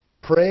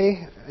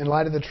pray in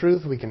light of the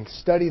truth. We can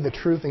study the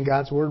truth in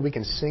God's Word. We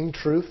can sing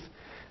truth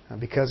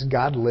because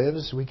God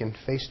lives. We can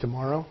face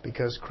tomorrow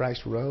because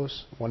Christ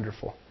rose.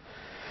 Wonderful.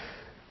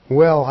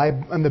 Well,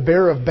 I'm the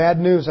bearer of bad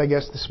news, I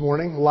guess, this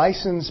morning.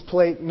 License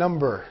plate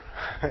number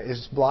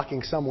is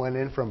blocking someone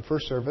in from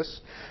first service.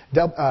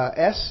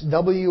 SWISSY.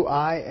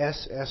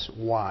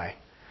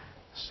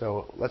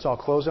 So let's all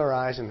close our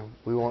eyes and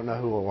we won't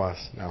know who it was.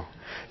 No.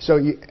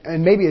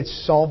 And maybe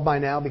it's solved by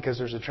now because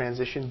there's a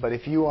transition, but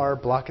if you are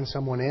blocking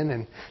someone in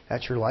and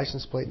that's your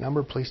license plate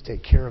number, please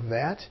take care of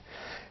that.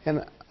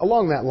 And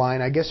along that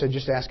line, I guess I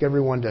just ask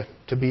everyone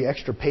to be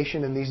extra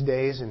patient in these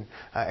days and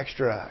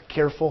extra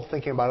careful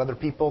thinking about other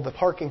people. The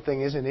parking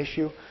thing is an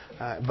issue,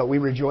 but we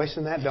rejoice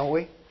in that, don't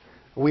we?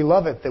 We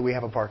love it that we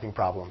have a parking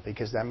problem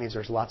because that means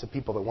there's lots of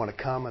people that want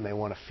to come and they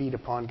want to feed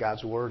upon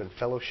God's Word and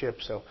fellowship.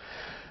 So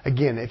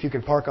again, if you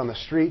can park on the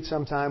street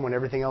sometime when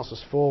everything else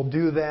is full,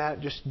 do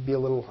that. Just be a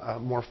little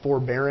more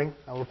forbearing.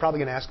 We're probably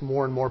going to ask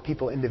more and more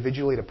people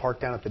individually to park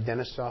down at the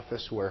dentist's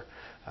office where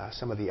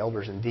some of the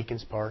elders and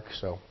deacons park.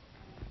 So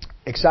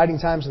exciting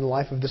times in the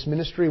life of this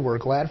ministry. We're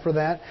glad for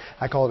that.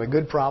 I call it a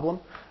good problem.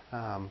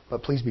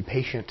 But please be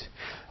patient.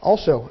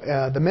 Also,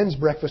 the men's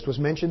breakfast was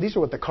mentioned. These are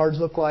what the cards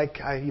look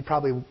like. You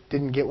probably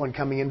didn't get one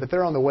coming in, but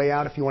they're on the way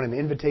out if you want an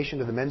invitation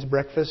to the men's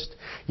breakfast.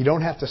 You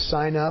don't have to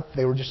sign up.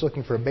 They were just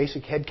looking for a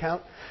basic head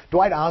count.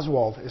 Dwight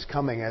Oswald is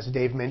coming, as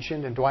Dave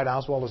mentioned, and Dwight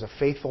Oswald is a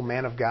faithful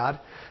man of God,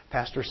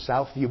 pastor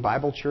Southview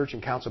Bible Church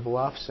in Council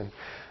Bluffs, and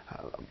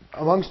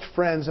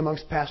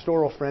amongst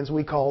pastoral friends,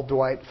 we call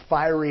Dwight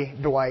Fiery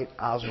Dwight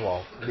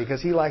Oswald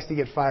because he likes to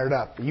get fired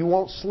up. You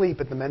won't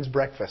sleep at the men's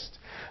breakfast.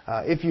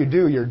 If you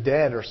do, you're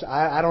dead or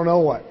I don't know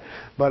what.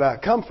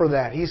 But come for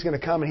that. He's going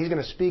to come and he's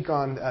going to speak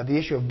on the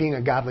issue of being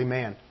a godly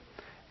man.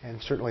 And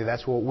certainly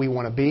that's what we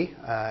want to be.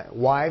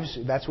 Wives,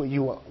 that's what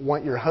you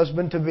want your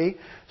husband to be.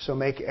 So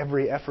make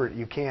every effort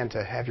you can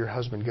to have your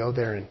husband go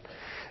there and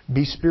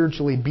be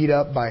spiritually beat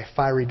up by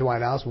Fiery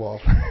Dwight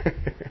Oswald.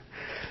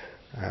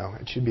 Well,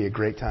 it should be a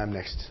great time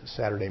next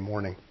Saturday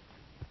morning.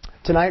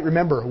 Tonight,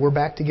 remember, we're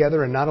back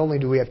together, and not only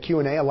do we have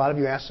Q&A, a lot of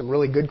you asked some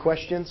really good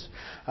questions,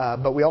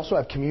 but we also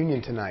have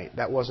communion tonight.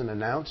 That wasn't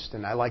announced,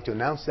 and I like to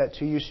announce that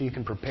to you so you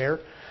can prepare.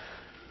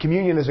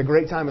 Communion is a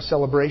great time of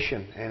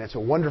celebration, and it's a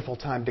wonderful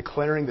time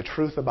declaring the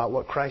truth about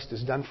what Christ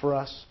has done for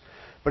us,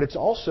 but it's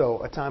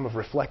also a time of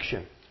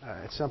reflection.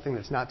 It's something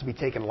that's not to be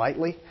taken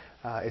lightly.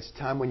 It's a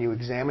time when you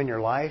examine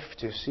your life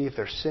to see if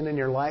there's sin in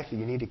your life that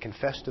you need to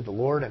confess to the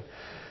Lord. And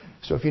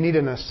so if you need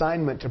an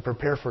assignment to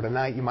prepare for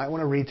tonight, you might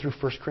want to read through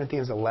 1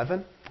 Corinthians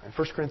 11. And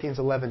 1 Corinthians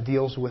 11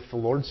 deals with the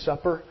Lord's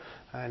Supper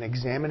and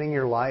examining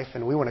your life.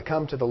 And we want to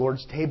come to the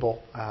Lord's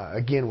table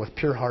again with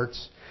pure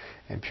hearts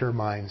and pure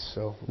minds.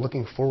 So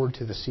looking forward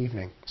to this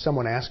evening.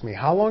 Someone asked me,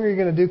 how long are you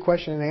going to do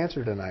question and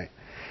answer tonight?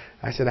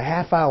 I said, a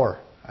half hour.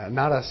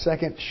 Not a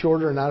second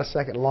shorter, not a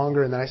second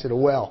longer. And then I said,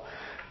 well,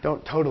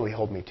 don't totally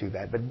hold me to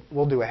that, but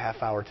we'll do a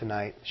half hour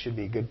tonight. Should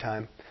be a good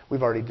time.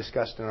 We've already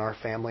discussed in our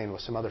family and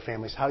with some other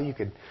families how you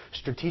could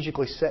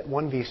strategically set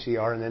one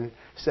VCR and then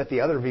set the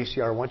other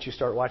VCR once you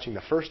start watching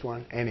the first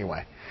one.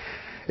 Anyway,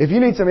 if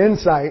you need some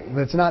insight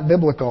that's not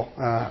biblical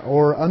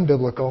or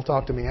unbiblical,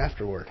 talk to me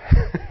afterward.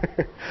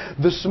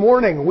 This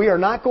morning, we are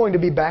not going to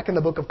be back in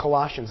the book of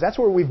Colossians. That's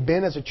where we've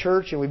been as a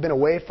church, and we've been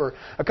away for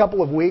a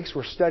couple of weeks.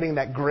 We're studying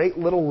that great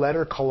little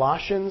letter,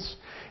 Colossians.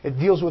 It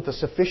deals with the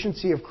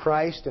sufficiency of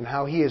Christ and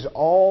how He is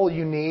all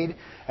you need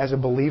as a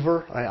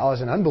believer,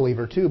 as an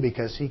unbeliever too,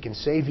 because He can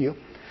save you.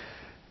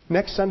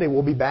 Next Sunday,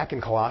 we'll be back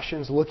in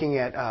Colossians looking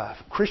at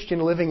Christian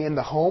living in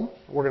the home.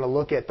 We're going to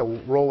look at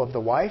the role of the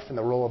wife and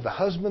the role of the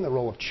husband, the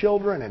role of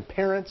children and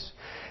parents.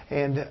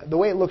 And the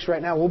way it looks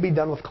right now, we'll be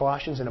done with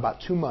Colossians in about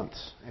 2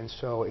 months. And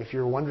so if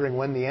you're wondering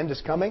when the end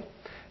is coming,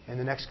 in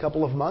the next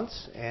couple of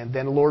months, and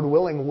then Lord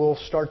willing, we'll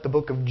start the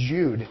book of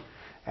Jude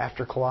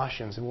after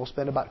Colossians. And we'll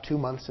spend about 2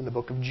 months in the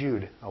book of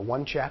Jude.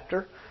 One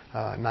chapter,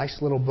 a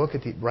nice little book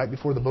right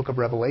before the book of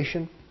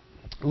Revelation.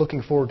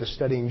 Looking forward to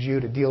studying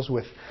Jude. It deals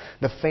with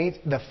the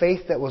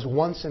faith that was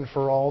once and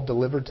for all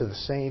delivered to the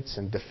saints,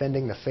 and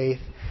defending the faith.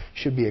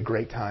 Should be a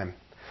great time.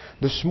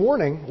 This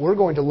morning, we're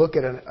going to look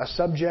at a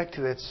subject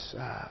that's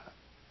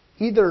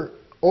either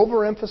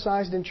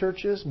overemphasized in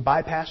churches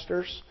by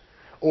pastors,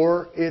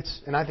 or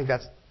and I think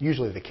that's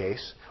usually the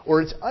case,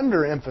 or it's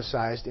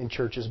underemphasized in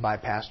churches by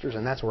pastors,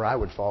 and that's where I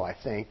would fall, I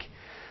think.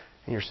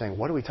 And you're saying,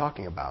 what are we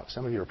talking about?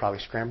 Some of you are probably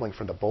scrambling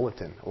for the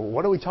bulletin. Well,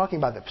 what are we talking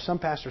about that some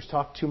pastors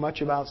talk too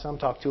much about, some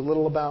talk too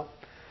little about?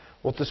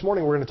 Well, this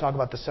morning we're going to talk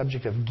about the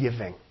subject of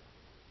giving.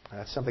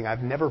 That's something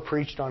I've never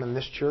preached on in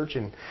this church,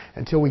 and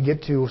until we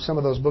get to some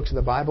of those books of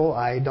the Bible,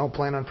 I don't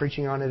plan on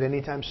preaching on it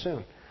anytime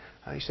soon.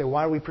 You say,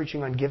 why are we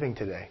preaching on giving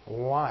today?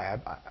 Why?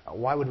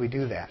 Why would we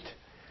do that?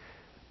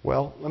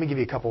 Well, let me give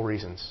you a couple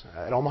reasons.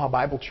 At Omaha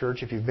Bible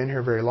Church, if you've been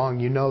here very long,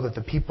 you know that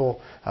the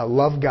people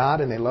love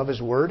God and they love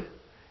His Word.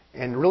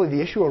 And really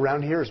the issue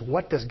around here is,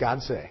 what does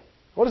God say?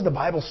 What does the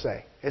Bible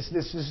say? It's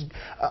this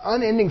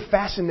unending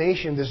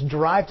fascination, this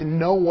drive to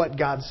know what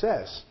God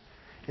says.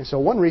 And so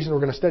one reason we're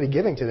going to study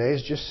giving today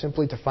is just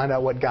simply to find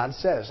out what God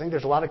says. I think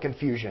there's a lot of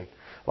confusion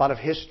lot of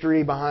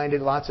history behind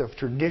it, lots of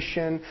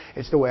tradition.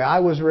 It's the way I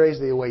was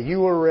raised, the way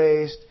you were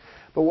raised.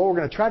 But what we're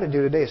going to try to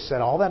do today is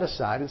set all that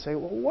aside and say,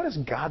 well, what does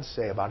God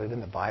say about it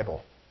in the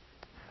Bible?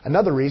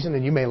 Another reason,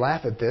 and you may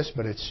laugh at this,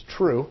 but it's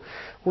true,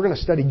 we're going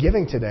to study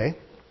giving today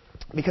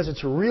because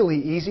it's really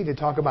easy to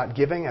talk about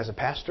giving as a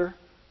pastor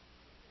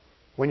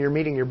when you're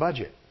meeting your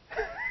budget.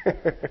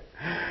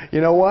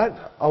 You know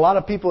what? A lot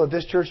of people at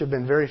this church have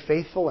been very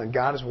faithful, and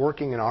God is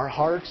working in our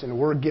hearts, and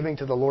we're giving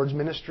to the Lord's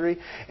ministry,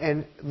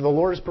 and the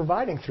Lord is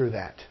providing through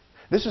that.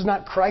 This is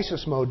not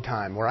crisis mode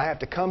time where I have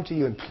to come to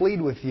you and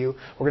plead with you.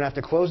 We're going to have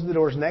to close the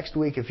doors next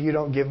week if you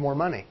don't give more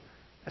money.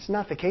 That's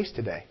not the case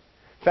today.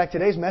 In fact,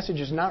 today's message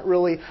is not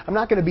really, I'm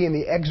not going to be in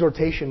the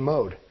exhortation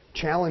mode,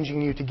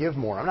 challenging you to give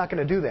more. I'm not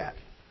going to do that.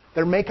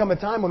 There may come a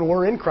time when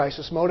we're in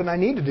crisis mode, and I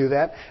need to do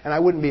that, and I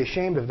wouldn't be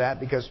ashamed of that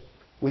because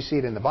we see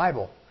it in the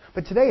Bible.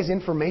 But today is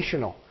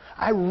informational.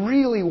 I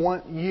really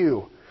want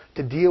you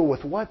to deal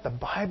with what the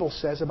Bible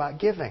says about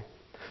giving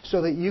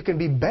so that you can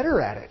be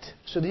better at it,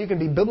 so that you can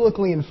be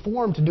biblically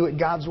informed to do it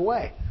God's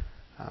way.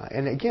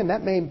 And again,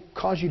 that may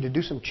cause you to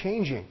do some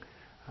changing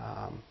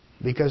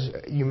because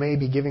you may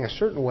be giving a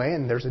certain way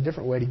and there's a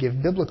different way to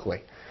give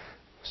biblically.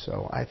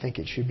 So I think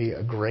it should be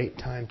a great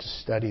time to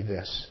study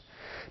this.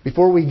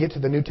 Before we get to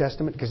the New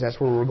Testament, because that's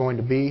where we're going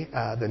to be,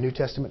 the New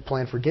Testament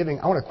plan for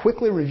giving, I want to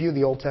quickly review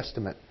the Old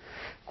Testament.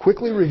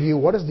 Quickly review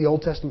what does the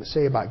Old Testament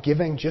say about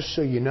giving, just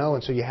so you know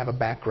and so you have a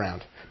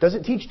background. Does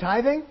it teach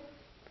tithing?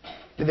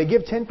 Did they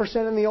give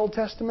 10% in the Old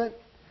Testament?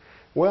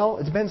 Well,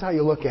 it depends how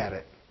you look at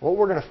it. What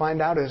we're going to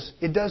find out is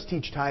it does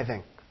teach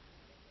tithing.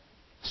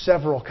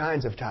 Several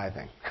kinds of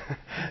tithing.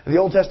 The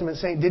Old Testament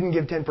saint didn't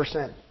give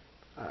 10%.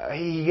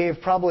 He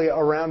gave probably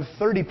around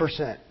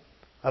 30%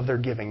 of their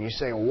giving. You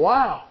say,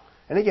 wow!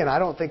 And again, I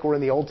don't think we're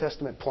in the Old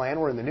Testament plan.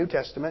 We're in the New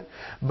Testament.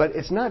 But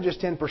it's not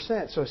just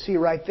 10%. So see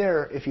right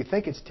there, if you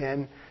think it's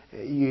 10,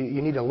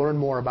 you need to learn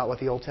more about what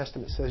the Old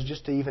Testament says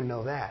just to even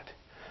know that.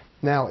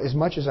 Now, as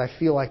much as I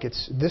feel like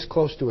it's this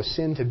close to a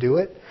sin to do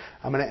it,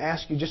 I'm going to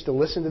ask you just to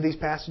listen to these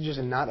passages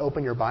and not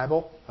open your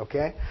Bible,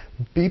 okay?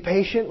 Be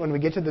patient. When we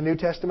get to the New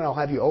Testament, I'll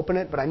have you open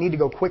it, but I need to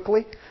go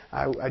quickly.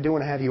 I do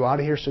want to have you out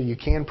of here so you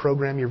can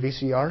program your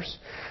VCRs.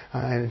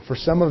 And for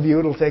some of you,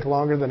 it'll take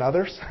longer than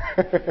others.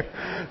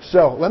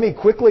 So let me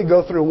quickly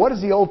go through what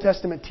does the Old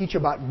Testament teach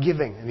about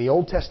giving and the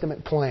Old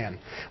Testament plan.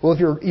 Well,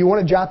 if you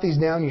want to jot these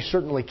down, you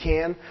certainly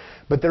can.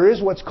 But there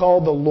is what's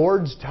called the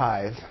Lord's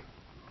tithe.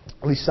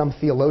 At least some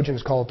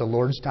theologians call it the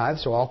Lord's tithe,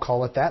 so I'll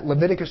call it that.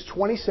 Leviticus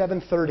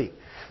 27:30.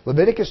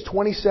 Leviticus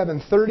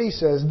 27:30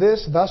 says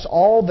this, thus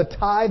all the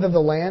tithe of the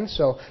land,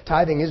 so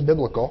tithing is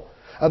biblical,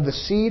 of the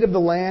seed of the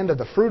land, of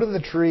the fruit of the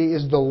tree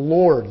is the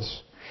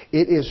Lord's.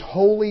 It is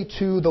holy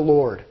to the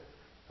Lord.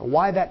 Now,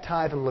 why that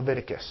tithe in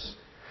Leviticus?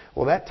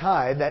 Well, that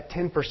tithe, that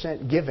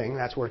 10% giving,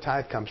 that's where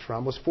tithe comes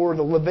from, was for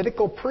the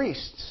Levitical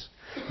priests.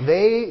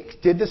 They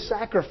did the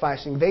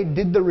sacrificing. They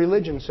did the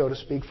religion, so to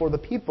speak, for the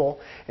people.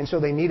 And so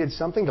they needed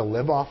something to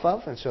live off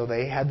of. And so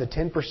they had the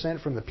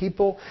 10% from the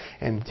people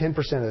and 10%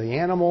 of the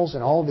animals.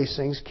 And all of these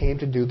things came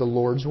to do the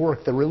Lord's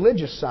work, the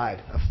religious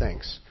side of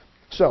things.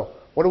 So,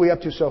 what are we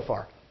up to so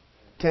far?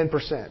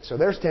 10%. So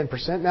there's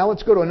 10%. Now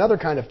let's go to another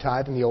kind of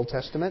tithe in the Old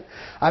Testament.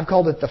 I've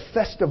called it the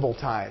festival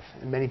tithe.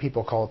 And many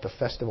people call it the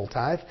festival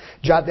tithe.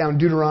 Jot down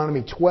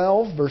Deuteronomy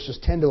 12, verses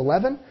 10 to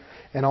 11.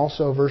 And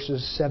also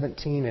verses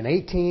 17 and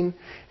 18,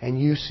 and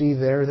you see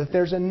there that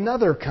there's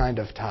another kind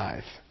of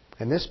tithe.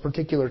 And this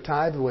particular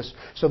tithe was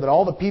so that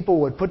all the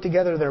people would put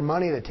together their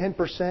money, the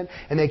 10%,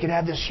 and they could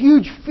have this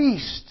huge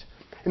feast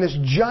and this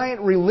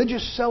giant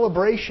religious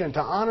celebration to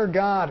honor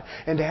God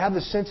and to have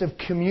the sense of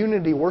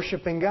community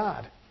worshiping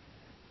God.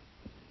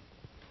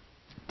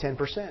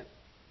 10%.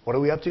 What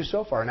are we up to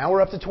so far? Now we're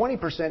up to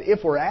 20%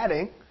 if we're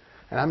adding.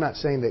 And I'm not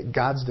saying that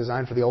God's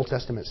design for the Old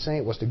Testament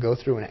saint was to go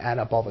through and add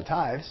up all the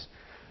tithes.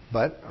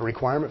 But a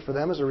requirement for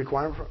them is a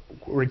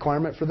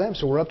requirement for them.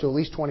 So we're up to at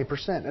least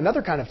 20%.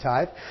 Another kind of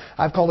tithe,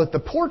 I've called it the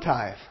poor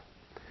tithe.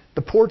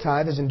 The poor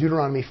tithe is in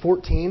Deuteronomy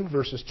 14,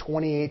 verses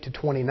 28 to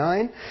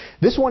 29.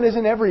 This one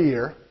isn't every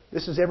year.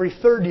 This is every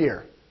third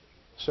year.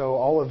 So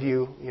all of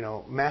you,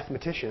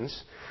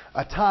 mathematicians,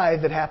 a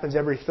tithe that happens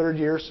every third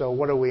year. So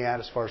what are we at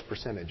as far as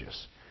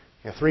percentages?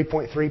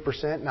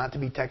 3.3%, not to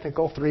be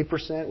technical,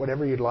 3%,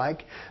 whatever you'd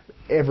like,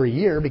 every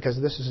year, because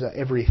this is a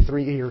every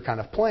 3-year kind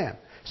of plan.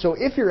 So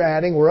if you're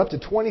adding, we're up to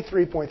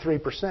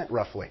 23.3%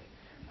 roughly.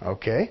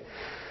 Okay.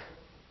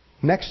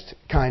 Next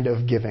kind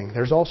of giving.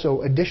 There's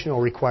also additional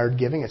required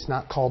giving. It's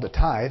not called a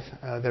tithe.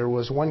 There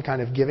was one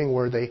kind of giving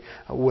where they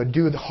would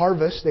do the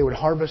harvest. They would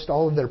harvest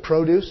all of their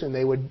produce and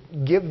they would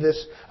give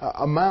this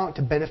amount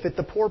to benefit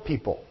the poor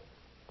people.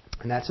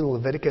 And that's in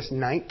Leviticus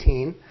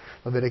 19.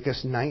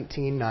 Leviticus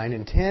 19, 9,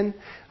 and 10.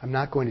 I'm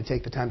not going to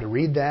take the time to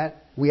read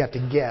that. We have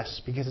to guess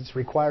because it's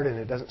required and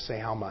it doesn't say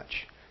how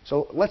much.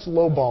 So let's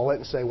lowball it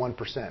and say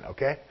 1%,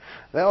 okay?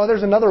 Now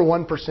there's another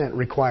 1%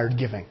 required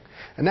giving.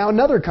 And now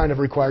another kind of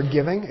required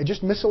giving,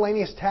 just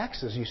miscellaneous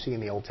taxes you see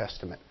in the Old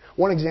Testament.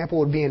 One example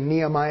would be in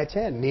Nehemiah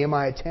 10.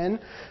 Nehemiah 10,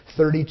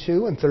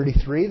 32 and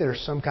 33,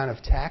 there's some kind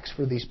of tax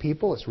for these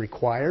people. It's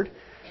required.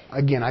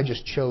 Again, I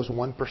just chose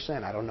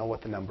 1%. I don't know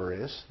what the number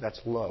is. That's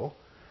low.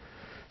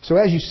 So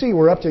as you see,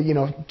 we're up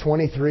to,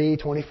 23,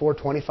 24,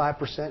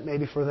 25%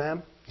 maybe for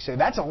them. You say,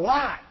 that's a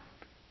lot.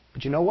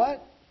 But you know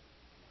what?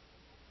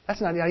 That's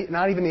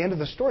not even the end of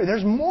the story.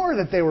 There's more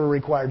that they were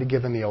required to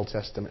give in the Old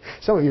Testament.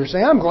 Some of you are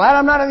saying, I'm glad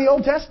I'm not in the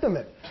Old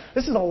Testament.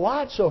 This is a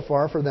lot so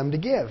far for them to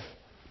give.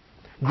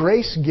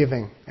 Grace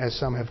giving, as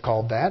some have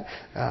called that.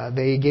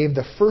 They gave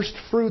the first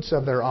fruits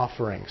of their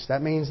offerings.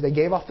 That means they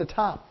gave off the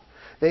top.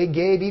 They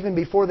gave even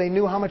before they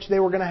knew how much they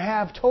were going to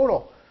have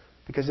total.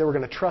 Because they were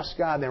going to trust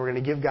God and they were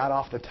going to give God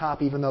off the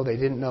top even though they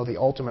didn't know the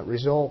ultimate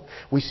result.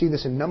 We see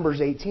this in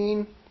Numbers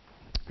 18.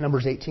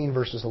 Numbers 18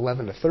 verses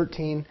 11 to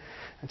 13.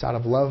 It's out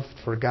of love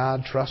for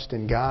God, trust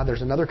in God.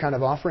 There's another kind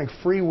of offering,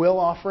 free will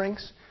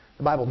offerings.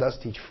 The Bible does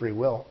teach free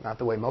will, not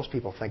the way most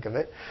people think of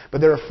it.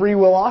 But there are free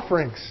will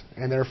offerings.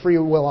 And there are free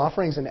will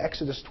offerings in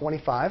Exodus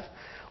 25,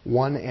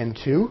 1 and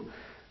 2.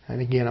 And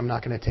again, I'm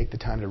not going to take the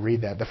time to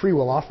read that. The free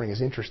will offering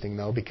is interesting,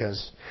 though,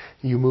 because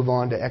you move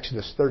on to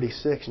Exodus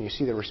 36 and you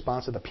see the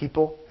response of the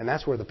people. And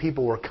that's where the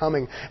people were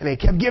coming. And they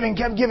kept giving.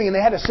 And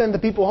they had to send the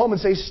people home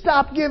and say,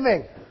 stop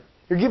giving.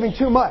 You're giving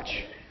too much.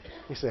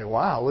 You say,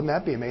 wow, wouldn't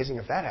that be amazing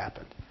if that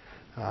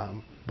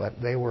happened?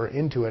 But they were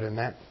into it in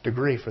that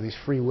degree for these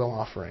free will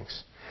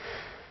offerings.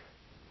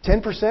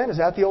 10%, is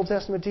that the Old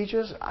Testament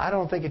teaches? I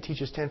don't think it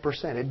teaches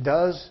 10%. It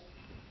does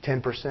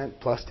 10%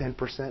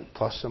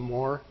 plus some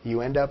more.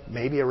 You end up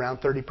maybe around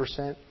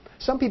 30%.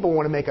 Some people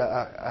want to make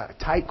a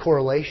tight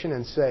correlation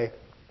and say,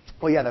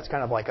 well, yeah, that's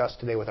kind of like us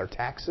today with our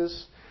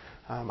taxes.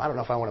 I don't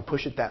know if I want to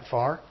push it that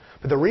far.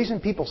 But the reason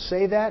people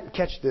say that,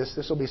 catch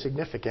this will be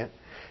significant.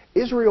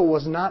 Israel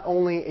was not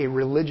only a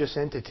religious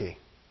entity.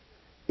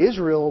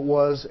 Israel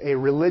was a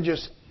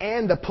religious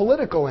and a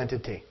political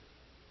entity.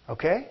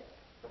 Okay?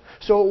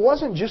 So it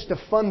wasn't just to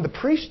fund the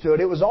priesthood.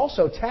 It was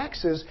also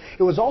taxes.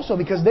 It was also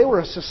because they were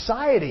a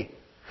society.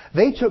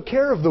 They took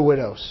care of the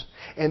widows.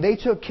 And they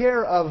took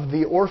care of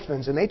the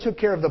orphans. And they took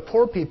care of the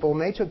poor people.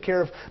 And they took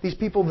care of these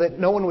people that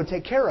no one would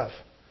take care of.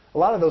 A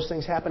lot of those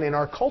things happen in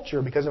our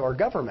culture because of our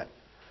government.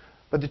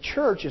 But the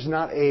church is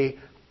not a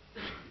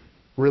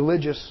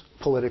religious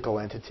political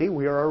entity.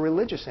 We are a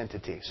religious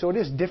entity. So it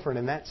is different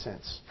in that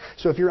sense.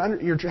 So if you're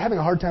having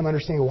a hard time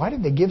understanding, why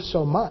did they give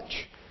so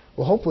much?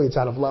 Well, hopefully it's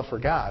out of love for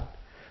God.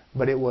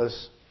 But it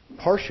was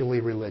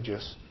partially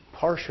religious,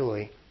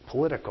 partially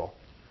political.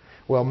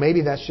 Well,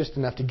 maybe that's just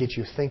enough to get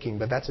you thinking,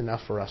 but that's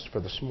enough for us for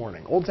this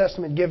morning. Old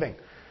Testament giving.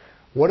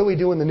 What do we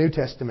do in the New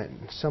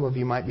Testament? Some of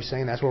you might be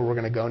saying that's where we're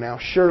going to go now.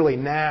 Surely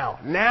now.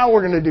 Now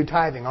we're going to do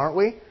tithing, aren't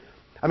we?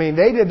 I mean,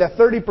 they did the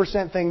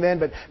 30% thing then,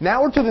 but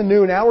now we're to the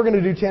new. Now we're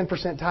going to do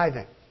 10%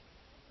 tithing.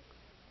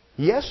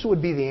 Yes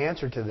would be the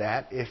answer to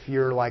that if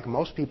you're like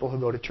most people who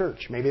go to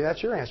church. Maybe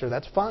that's your answer.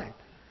 That's fine.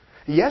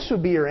 Yes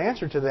would be your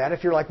answer to that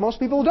if you're like most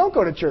people who don't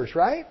go to church,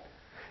 right?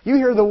 You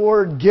hear the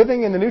word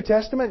giving in the New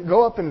Testament,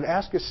 go up and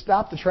ask us,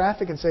 stop the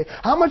traffic and say,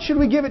 how much should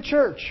we give at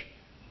church?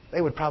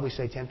 They would probably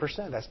say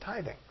 10%. That's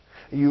tithing.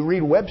 You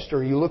read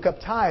Webster, you look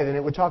up tithe, and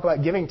it would talk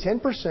about giving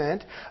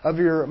 10% of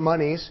your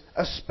monies,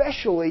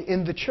 especially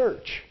in the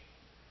church.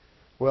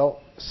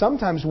 Well,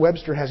 sometimes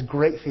Webster has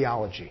great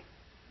theology.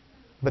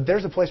 But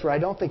there's a place where I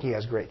don't think he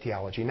has great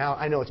theology. Now,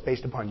 I know it's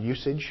based upon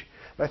usage,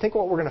 but I think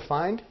what we're going to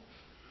find,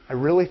 I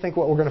really think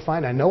what we're going to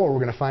find, I know what we're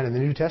going to find in the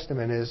New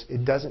Testament is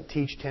it doesn't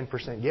teach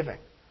 10% giving.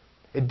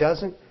 It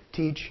doesn't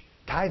teach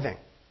tithing.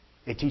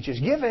 It teaches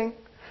giving,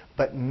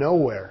 but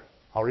nowhere,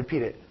 I'll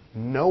repeat it,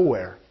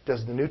 nowhere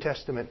does the New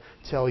Testament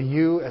tell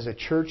you as a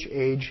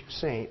church-age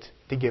saint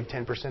to give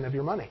 10% of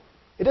your money.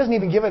 It doesn't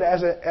even give it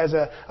as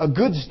a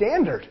good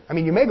standard. I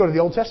mean, you may go to the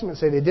Old Testament and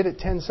say they did it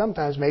 10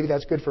 sometimes, maybe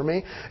that's good for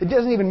me. It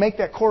doesn't even make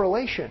that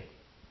correlation.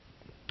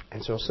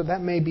 And so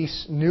that may be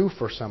new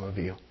for some of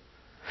you.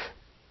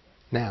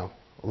 Now,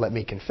 let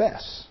me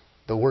confess,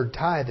 the word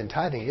tithe and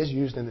tithing is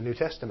used in the New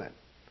Testament.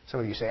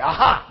 Some of you say,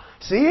 aha,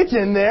 see, it's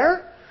in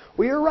there.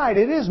 Well, you're right,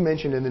 it is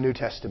mentioned in the New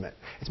Testament.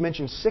 It's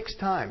mentioned 6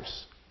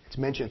 times. It's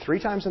mentioned 3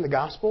 times in the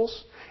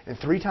Gospels and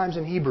 3 times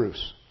in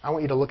Hebrews. I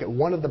want you to look at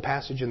one of the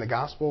passages in the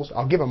Gospels.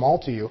 I'll give them all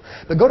to you.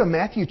 But go to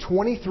Matthew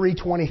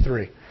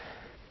 23:23.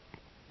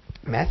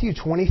 Matthew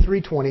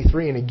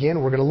 23:23. And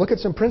again, we're going to look at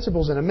some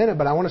principles in a minute,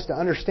 but I want us to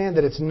understand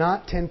that it's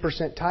not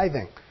 10%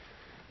 tithing.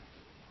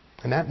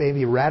 And that may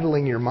be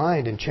rattling your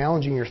mind and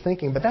challenging your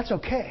thinking, but that's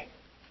okay.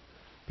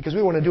 Because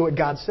we want to do what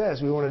God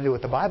says. We want to do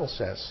what the Bible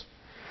says.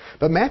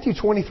 But Matthew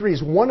 23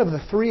 is one of the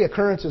 3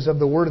 occurrences of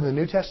the Word in the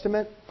New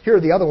Testament. Here are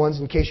the other ones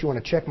in case you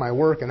want to check my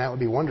work, and that would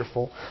be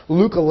wonderful.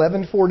 Luke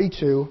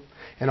 11:42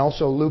 and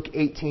also Luke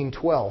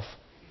 18:12.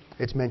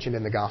 It's mentioned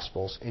in the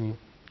Gospels. And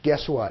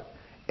guess what?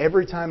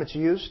 Every time it's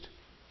used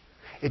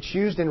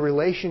in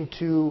relation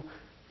to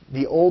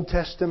the Old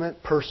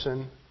Testament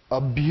person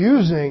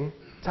abusing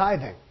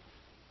tithing.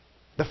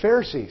 The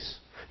Pharisees.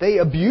 They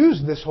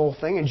abused this whole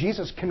thing, and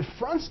Jesus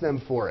confronts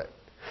them for it.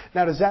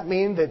 Now, does that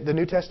mean that the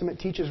New Testament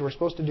teaches we're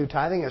supposed to do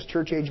tithing as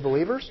church-age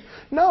believers?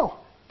 No.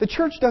 The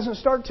church doesn't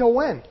start till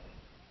when?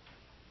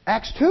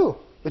 Acts 2.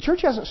 The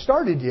church hasn't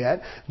started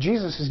yet.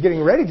 Jesus is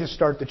getting ready to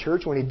start the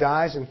church when He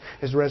dies and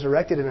is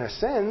resurrected and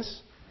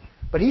ascends.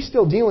 But He's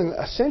still dealing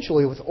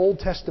essentially with Old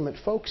Testament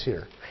folks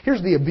here.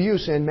 Here's the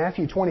abuse in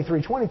Matthew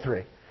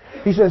 23:23.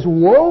 He says,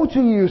 "Woe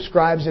to you,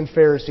 scribes and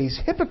Pharisees,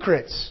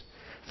 hypocrites!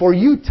 For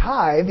you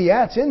tithe,"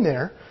 yeah, it's in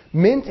there,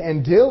 "mint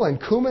and dill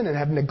and cumin, and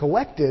have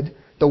neglected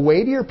the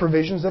weightier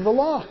provisions of the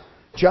law,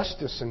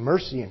 justice and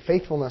mercy and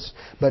faithfulness.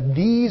 But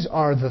these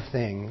are the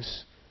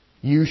things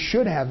you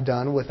should have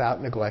done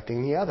without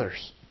neglecting the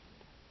others."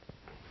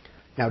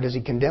 Now, does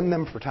He condemn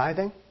them for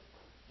tithing?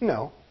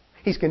 No.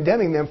 He's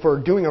condemning them for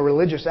doing a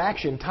religious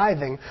action,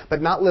 tithing,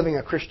 but not living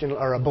a Christian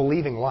or a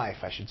believing life,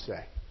 I should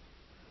say.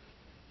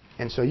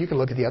 And so you can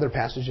look at the other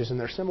passages and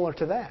they're similar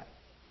to that.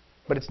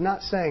 But it's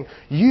not saying,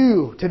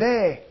 you,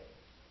 today,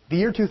 the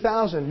year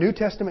 2000, New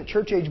Testament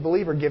church age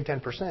believer, give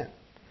 10%.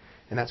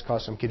 And that's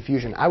caused some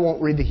confusion. I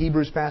won't read the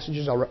Hebrews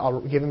passages.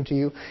 I'll give them to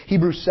you.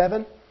 Hebrews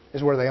 7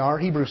 is where they are.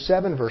 Hebrews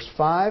 7, verse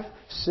 5,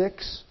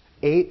 6,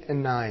 8,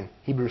 and 9.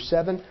 Hebrews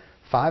 7,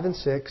 5 and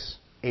 6,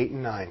 8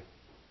 and 9.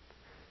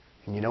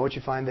 And you know what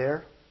you find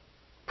there?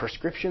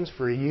 Prescriptions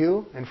for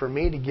you and for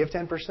me to give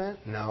 10%?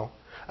 No.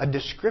 A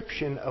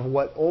description of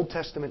what Old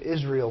Testament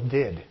Israel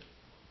did.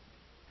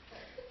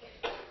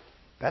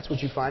 That's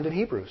what you find in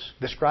Hebrews,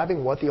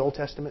 describing what the Old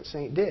Testament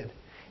saint did.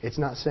 It's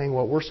not saying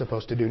what we're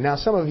supposed to do. Now,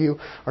 some of you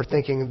are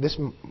thinking, this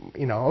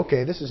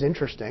is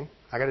interesting.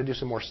 I got to do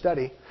some more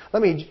study.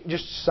 Let me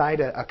just cite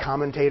a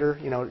commentator.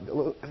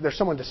 There's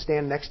someone to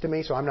stand next to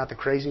me, so I'm not the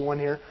crazy one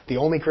here, the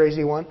only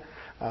crazy one.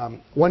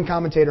 One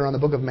commentator on the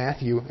book of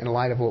Matthew, in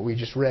light of what we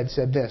just read,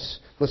 said this.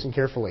 Listen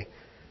carefully.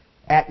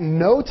 At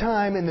no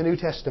time in the New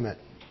Testament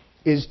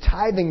is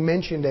tithing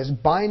mentioned as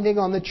binding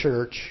on the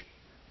church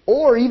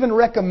or even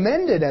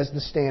recommended as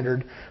the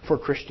standard for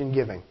Christian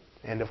giving.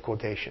 End of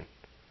quotation.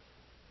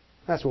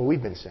 That's what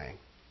we've been saying.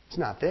 It's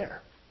not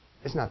there.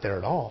 It's not there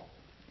at all.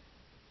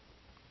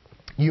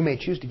 You may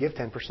choose to give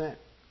 10%.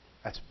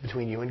 That's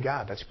between you and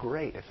God. That's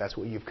great if that's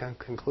what you've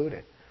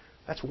concluded.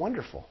 That's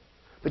wonderful.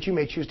 But you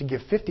may choose to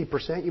give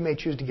 50%. You may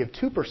choose to give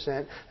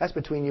 2%. That's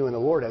between you and the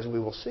Lord, as we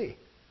will see.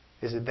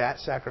 Is it that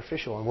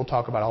sacrificial? And we'll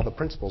talk about all the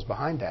principles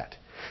behind that.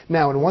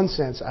 Now, in one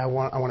sense, I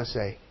want to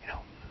say,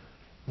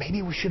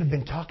 maybe we should have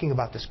been talking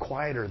about this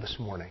quieter this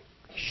morning.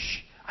 Shh.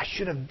 I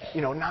should have,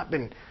 not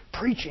been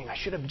preaching. I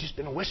should have just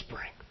been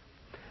whispering.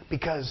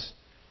 Because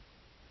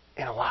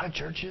in a lot of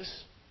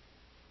churches,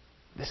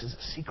 this is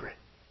a secret.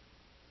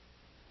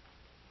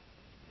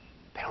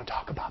 They don't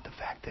talk about the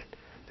fact that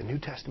the New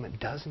Testament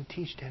doesn't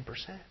teach 10%.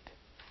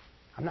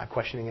 I'm not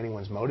questioning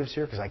anyone's motives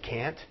here because I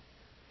can't.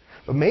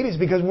 But maybe it's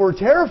because we're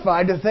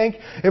terrified to think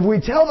if we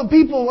tell the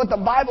people what the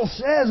Bible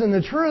says and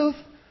the truth,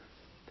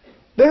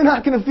 they're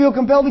not going to feel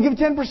compelled to give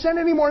 10%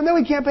 anymore, and then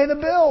we can't pay the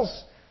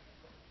bills.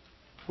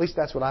 At least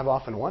that's what I've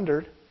often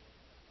wondered.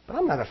 But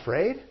I'm not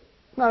afraid.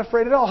 I'm not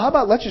afraid at all. How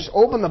about let's just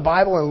open the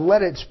Bible and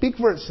let it speak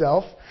for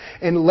itself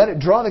and let it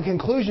draw the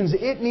conclusions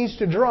it needs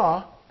to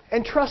draw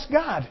and trust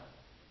God.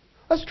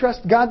 Let's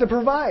trust God to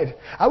provide.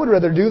 I would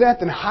rather do that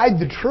than hide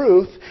the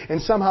truth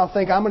and somehow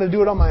think I'm going to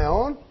do it on my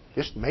own.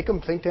 Just make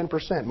them think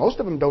 10%. Most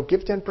of them don't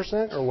give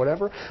 10% or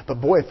whatever.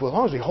 But boy, as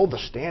long as we hold the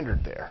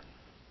standard there.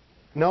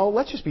 No,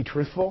 let's just be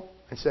truthful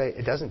and say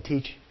it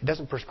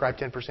doesn't prescribe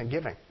 10%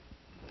 giving.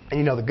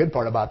 And the good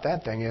part about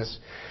that thing is,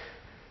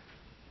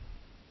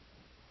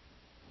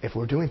 if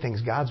we're doing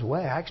things God's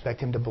way, I expect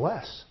Him to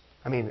bless.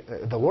 I mean,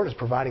 the Lord is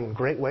providing in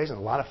great ways and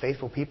a lot of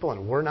faithful people,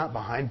 and we're not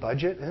behind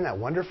budget. Isn't that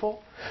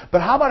wonderful?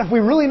 But how about if we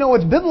really know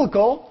it's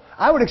biblical,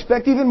 I would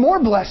expect even more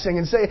blessing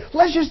and say,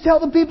 let's just tell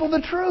the people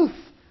the truth.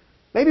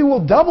 Maybe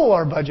we'll double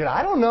our budget.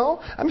 I don't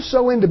know. I'm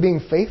so into being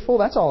faithful.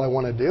 That's all I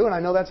want to do, and I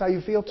know that's how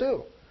you feel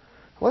too.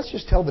 Let's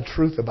just tell the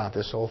truth about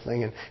this whole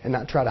thing and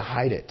not try to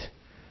hide it.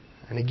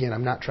 And again,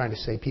 I'm not trying to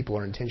say people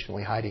are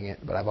intentionally hiding it,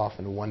 but I've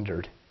often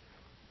wondered.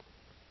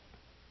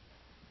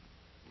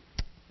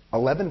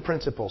 11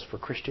 principles for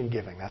Christian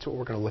giving. That's what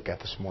we're going to look at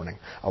this morning.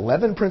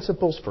 11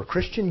 principles for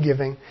Christian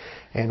giving,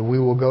 and we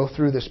will go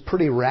through this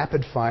pretty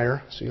rapid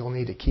fire, so you'll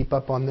need to keep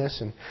up on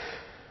this. And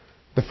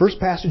the first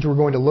passage we're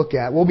going to look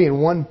at, we'll be in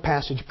one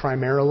passage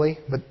primarily,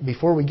 but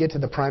before we get to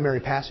the primary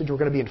passage, we're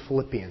going to be in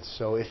Philippians.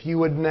 So if you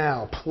would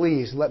now,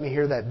 please let me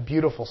hear that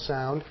beautiful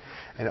sound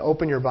and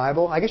open your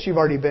Bible. I guess you've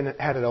already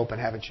had it open,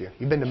 haven't you?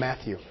 You've been to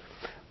Matthew.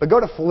 But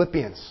go to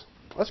Philippians.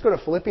 Let's go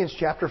to Philippians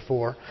chapter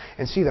 4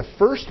 and see the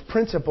first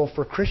principle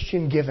for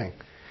Christian giving.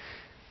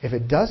 If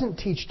it doesn't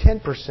teach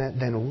 10%,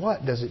 then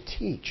what does it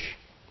teach?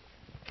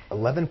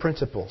 11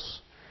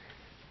 principles.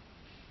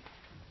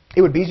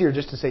 It would be easier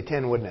just to say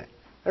 10, wouldn't it?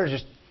 There's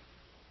just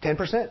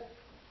 10%.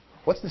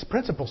 What's this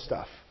principle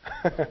stuff?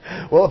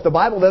 Well, if the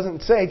Bible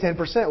doesn't say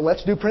 10%,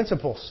 let's do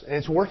principles, and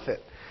it's worth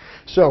it.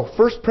 So,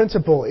 first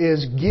principle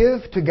is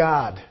give to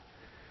God.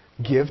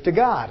 Give to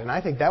God. And I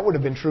think that would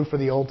have been true for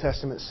the Old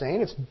Testament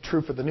saint. It's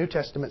true for the New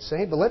Testament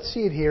saint. But let's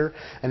see it here,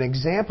 an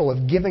example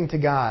of giving to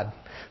God.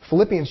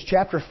 Philippians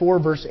chapter 4,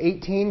 verse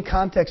 18.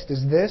 Context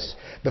is this.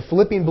 The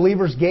Philippian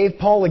believers gave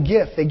Paul a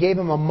gift. They gave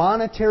him a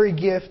monetary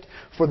gift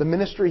for the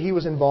ministry he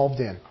was involved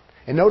in.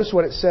 And notice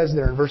what it says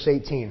there in verse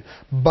 18.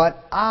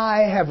 But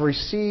I have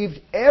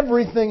received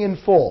everything in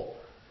full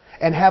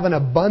and have an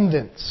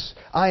abundance.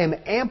 I am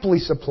amply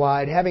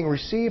supplied, having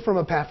received from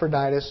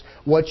Epaphroditus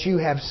what you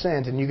have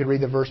sent. And you could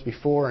read the verse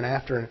before and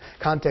after in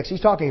context.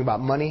 He's talking about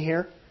money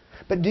here.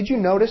 But did you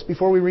notice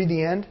before we read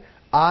the end?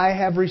 I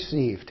have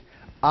received.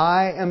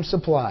 I am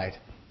supplied.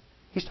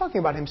 He's talking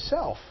about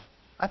himself.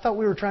 I thought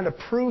we were trying to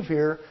prove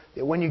here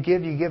that when you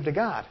give to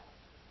God.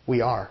 We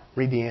are.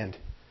 Read the end.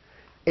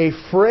 A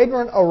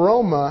fragrant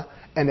aroma,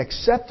 an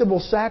acceptable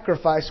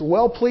sacrifice,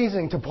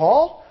 well-pleasing to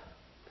Paul?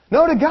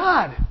 No, to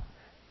God.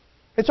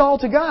 It's all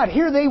to God.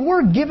 Here they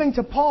were giving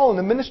to Paul in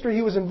the ministry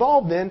he was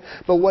involved in,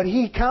 but what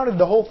he counted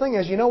the whole thing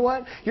as, you know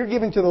what? You're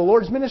giving to the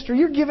Lord's ministry.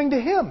 You're giving to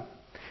Him.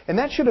 And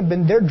that should have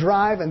been their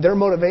drive and their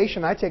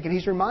motivation. I take it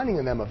he's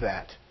reminding them of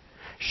that.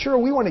 Sure,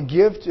 we want to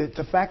give to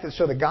the fact that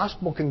so the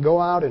gospel can go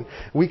out and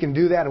we can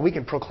do that and we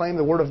can proclaim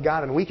the Word of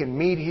God and we can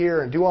meet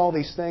here and do all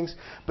these things,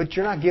 but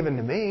you're not giving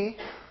to me.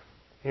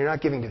 You're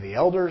not giving to the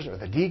elders or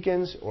the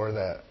deacons or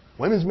the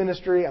women's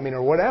ministry,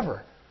 or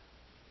whatever.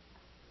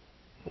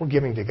 We're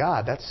giving to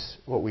God. That's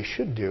what we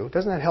should do.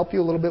 Doesn't that help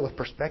you a little bit with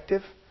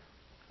perspective?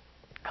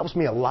 Helps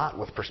me a lot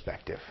with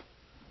perspective.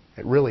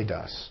 It really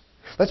does.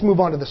 Let's move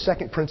on to the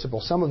second principle.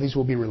 Some of these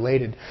will be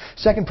related.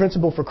 Second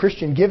principle for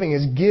Christian giving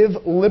is give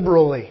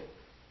liberally.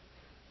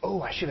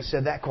 Oh, I should have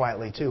said that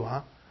quietly too,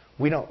 huh?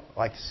 We don't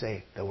like to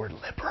say the word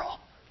liberal,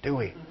 do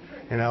we?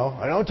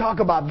 I don't talk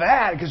about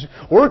that because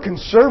we're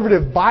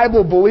conservative,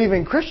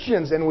 Bible-believing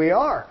Christians, and we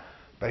are.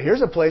 But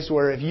here's a place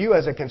where if you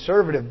as a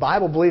conservative,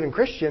 Bible-believing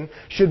Christian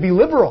should be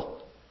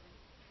liberal.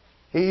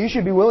 You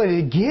should be willing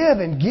to give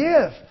and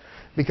give.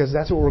 Because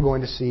that's what we're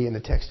going to see in the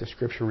text of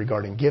Scripture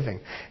regarding giving.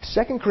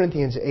 2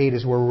 Corinthians 8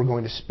 is where we're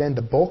going to spend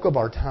the bulk of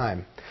our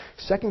time.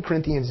 2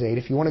 Corinthians 8,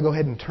 if you want to go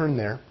ahead and turn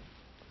there.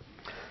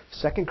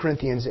 2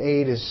 Corinthians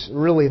 8 is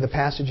really the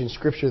passage in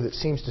Scripture that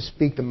seems to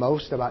speak the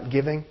most about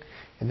giving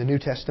in the New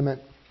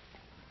Testament.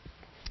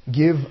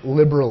 Give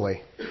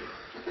liberally.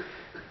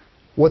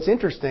 What's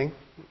interesting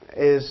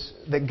is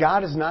that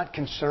God is not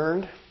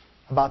concerned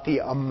about the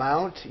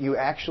amount you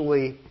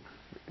actually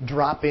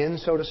drop in,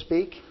 so to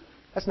speak.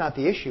 That's not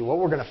the issue. What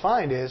we're going to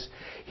find is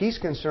He's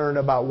concerned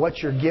about what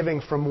you're giving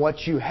from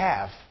what you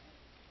have.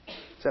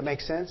 Does that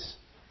make sense?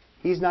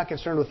 He's not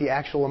concerned with the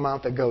actual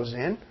amount that goes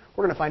in.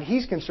 We're going to find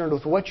He's concerned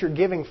with what you're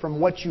giving from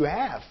what you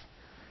have.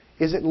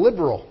 Is it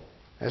liberal?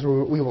 As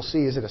we will see,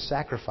 is it a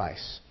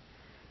sacrifice?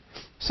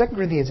 2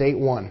 Corinthians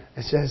 8:1,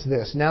 it says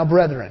this, Now,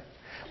 brethren,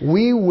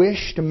 we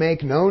wish to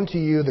make known to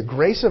you the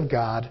grace of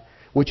God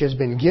which has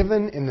been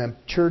given in the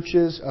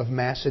churches of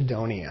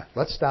Macedonia.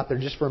 Let's stop there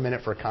just for a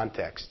minute for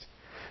context.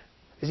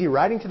 Is he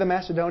writing to the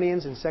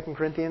Macedonians in 2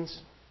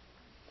 Corinthians?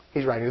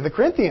 He's writing to the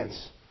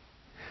Corinthians.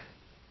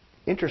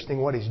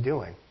 Interesting what he's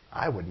doing.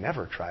 I would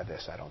never try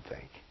this, I don't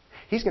think.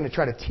 He's going to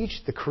try to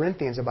teach the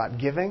Corinthians about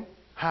giving.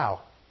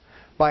 How?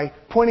 By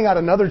pointing out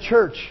another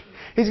church.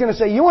 He's going to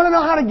say, you want to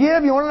know how to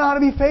give? You want to know how to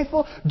be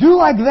faithful? Do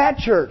like that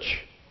church.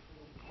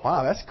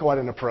 Wow, that's quite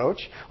an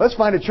approach. Let's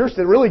find a church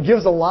that really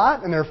gives a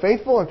lot and they're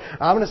faithful. And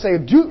I'm going to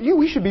say,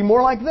 we should be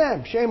more like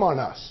them. Shame on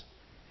us.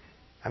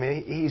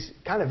 He's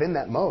kind of in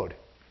that mode.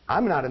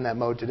 I'm not in that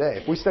mode today.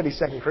 If we study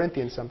 2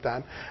 Corinthians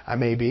sometime, I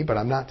may be, but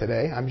I'm not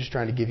today. I'm just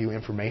trying to give you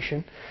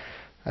information.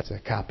 That's a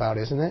cop-out,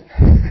 isn't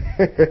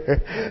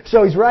it?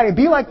 So he's writing,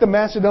 be like the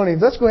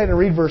Macedonians. Let's go ahead and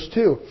read verse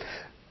 2.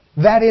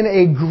 That in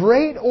a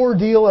great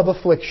ordeal of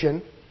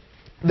affliction,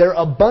 their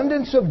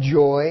abundance of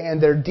joy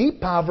and their deep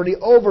poverty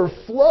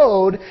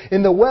overflowed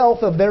in the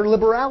wealth of their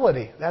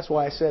liberality. That's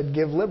why I said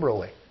give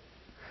liberally.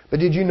 But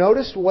did you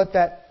notice what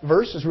that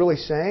verse is really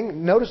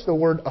saying? Notice the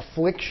word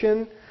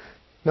affliction.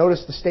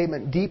 Notice the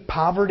statement deep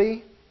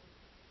poverty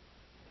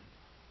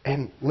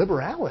and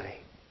liberality.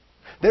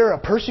 They're a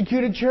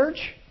persecuted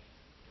church.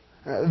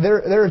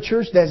 They're a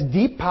church that's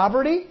deep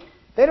poverty.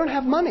 They don't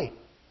have money.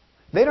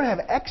 They don't have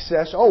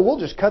excess. Oh, we'll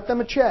just cut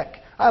them a check.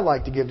 I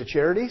like to give to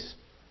charities.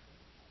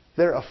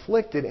 They're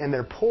afflicted and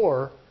they're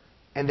poor,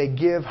 and they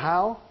give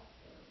how?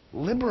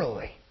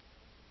 Liberally.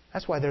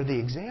 That's why they're the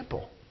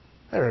example.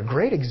 They're a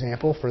great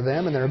example for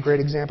them, and they're a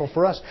great example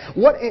for us.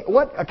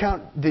 What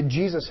account did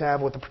Jesus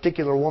have with a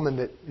particular woman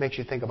that makes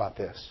you think about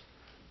this?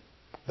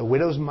 The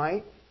widow's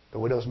mite? The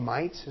widow's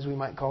mites, as we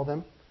might call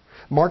them.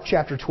 Mark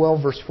chapter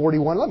 12, verse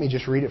 41. Let me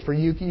just read it for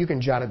you. You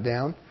can jot it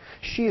down.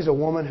 She is a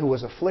woman who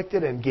was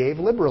afflicted and gave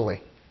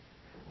liberally.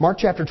 Mark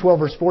chapter 12,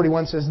 verse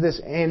 41 says this,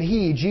 And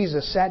he,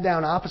 Jesus, sat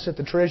down opposite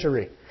the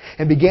treasury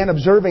and began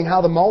observing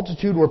how the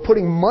multitude were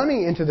putting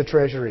money into the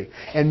treasury.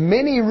 And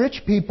many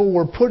rich people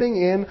were putting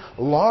in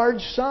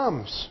large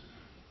sums.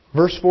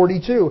 Verse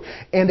 42,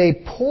 And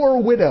a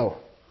poor widow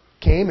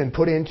came and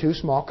put in 2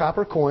 small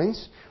copper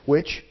coins,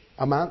 which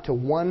amount to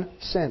 1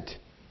 cent.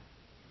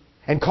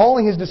 And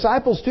calling his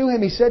disciples to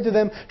him, he said to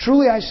them,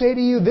 Truly I say to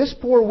you, this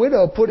poor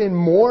widow put in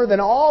more than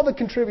all the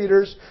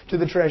contributors to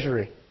the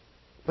treasury.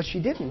 But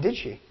she didn't, did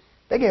she?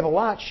 They gave a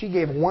lot. She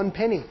gave 1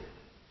 penny.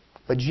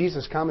 But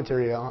Jesus'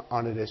 commentary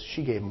on it is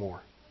she gave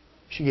more.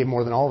 She gave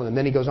more than all of them.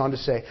 Then he goes on to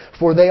say,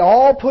 For they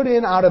all put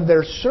in out of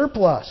their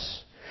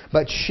surplus,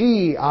 But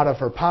she, out of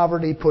her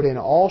poverty, put in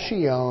all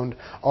she owned,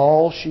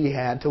 all she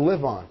had to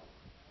live on.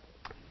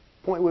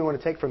 The point we want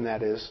to take from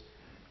that is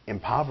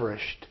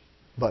impoverished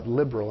but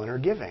liberal in her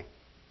giving.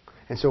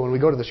 And so when we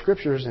go to the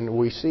Scriptures and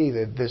we see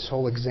that this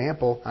whole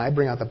example, I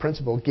bring out the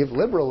principle, give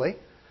liberally,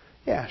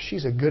 yeah,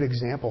 she's a good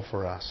example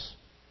for us.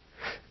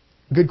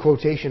 Good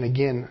quotation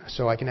again,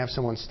 so I can have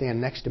someone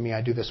stand next to me.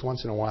 I do this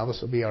once in a while.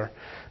 This will be our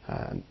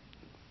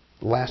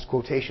last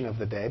quotation of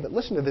the day. But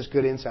listen to this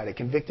good insight. It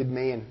convicted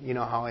me, and you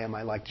know how I am.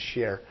 I like to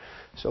share.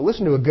 So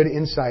listen to a good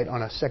insight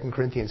on a 2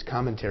 Corinthians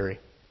commentary.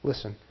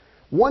 Listen.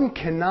 One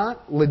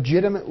cannot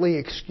legitimately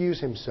excuse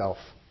himself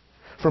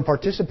from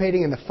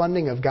participating in the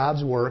funding of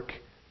God's work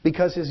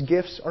because his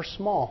gifts are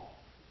small.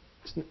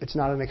 It's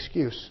not an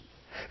excuse.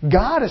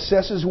 God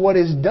assesses what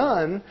is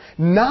done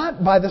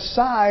not by the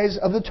size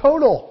of the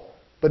total,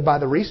 but by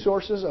the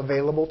resources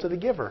available to the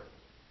giver.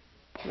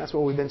 And that's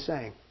what we've been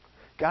saying.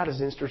 God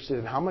is interested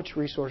in how many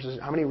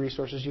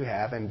resources you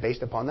have, and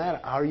based upon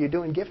that, how are you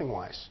doing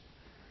giving-wise?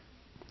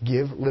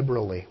 Give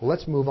liberally. Well,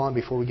 let's move on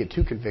before we get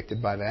too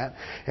convicted by that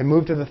and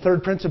move to the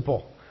third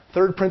principle.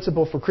 Third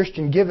principle for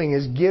Christian giving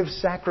is give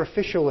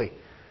sacrificially.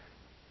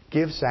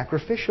 Give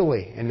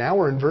sacrificially. And now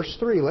we're in verse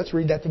 3. Let's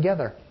read that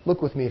together.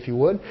 Look with me if you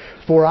would.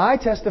 For I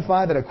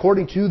testify that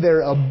according to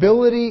their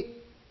ability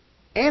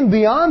and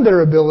beyond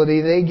their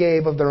ability, they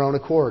gave of their own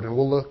accord. And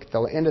we'll look at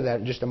the end of that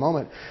in just a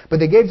moment. But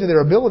they gave to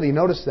their ability,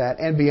 notice that,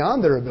 and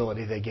beyond their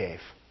ability they gave.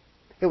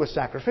 It was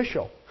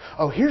sacrificial.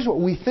 Oh, here's what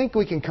we think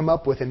we can come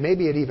up with, and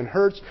maybe it even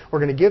hurts. We're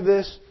going to give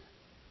this.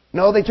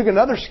 No, they took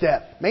another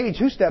step, maybe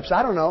 2 steps,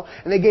 I don't know,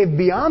 and they gave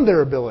beyond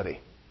their ability.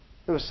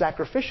 It was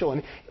sacrificial.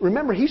 And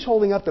remember, he's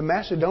holding up the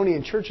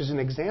Macedonian church as an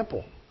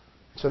example.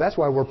 So that's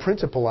why we're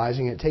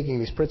principalizing it, taking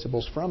these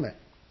principles from it.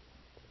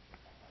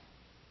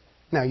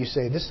 Now you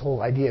say, this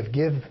whole idea of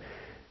give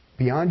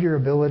beyond your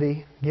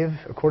ability, give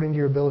according to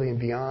your ability and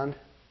beyond.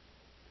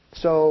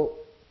 So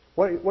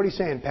what are you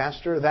saying,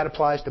 Pastor? That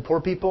applies to poor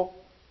people?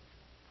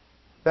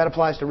 That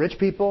applies to rich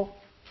people?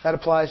 That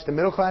applies to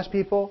middle class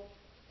people?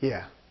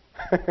 Yeah.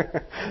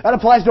 That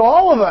applies to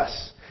all of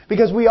us.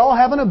 Because we all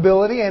have an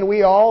ability, and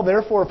we all,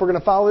 therefore, if we're going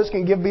to follow this,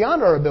 can give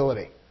beyond our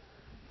ability.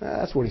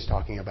 That's what he's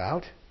talking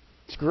about.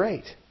 It's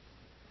great.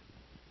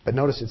 But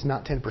notice it's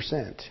not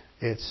 10%.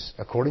 It's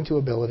according to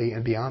ability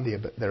and beyond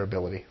their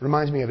ability.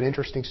 Reminds me of an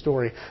interesting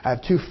story. I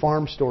have 2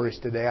 farm stories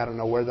today. I don't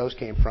know where those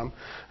came from.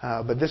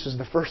 But this is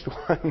the first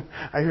one.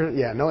 I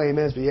hear, no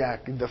amens,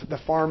 but the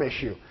farm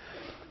issue.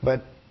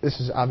 But this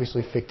is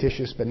obviously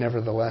fictitious, but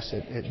nevertheless,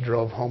 it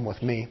drove home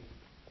with me.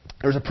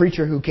 There was a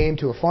preacher who came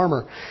to a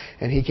farmer,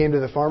 and he came to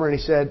the farmer and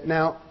he said,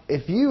 now,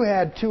 if you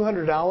had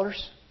 $200,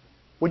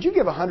 would you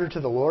give $100 to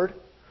the Lord?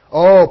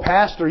 Oh,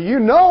 Pastor, you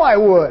know I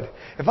would.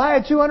 If I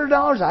had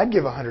 $200, I'd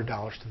give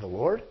 $100 to the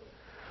Lord.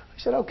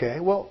 He said, okay,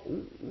 well,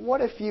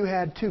 what if you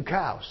had 2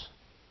 cows?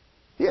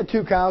 If you had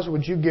 2 cows,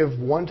 would you give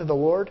 1 to the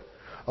Lord?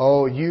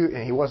 Oh,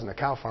 and he wasn't a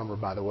cow farmer,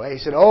 by the way. He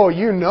said, oh,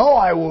 you know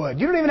I would.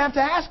 You don't even have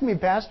to ask me,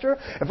 Pastor.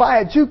 If I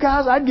had 2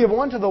 cows, I'd give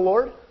 1 to the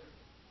Lord.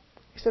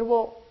 He said,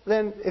 well,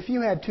 then if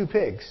you had 2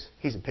 pigs,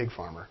 he's a pig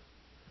farmer,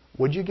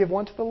 would you give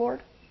 1 to the Lord?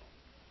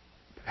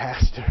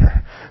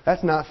 Pastor,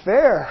 that's not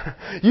fair.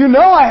 You know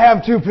I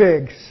have 2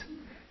 pigs.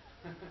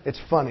 It's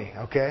funny,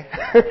 okay?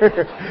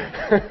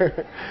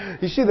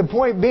 You see, the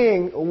point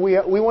being,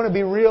 we want to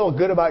be real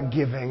good about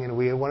giving, and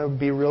we want to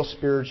be real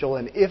spiritual,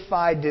 and if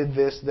I did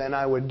this, then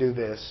I would do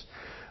this.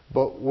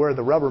 But where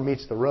the rubber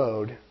meets the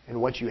road,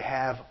 and what you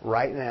have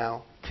right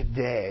now,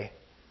 today,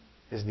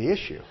 is the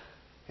issue.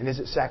 And is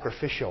it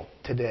sacrificial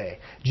today?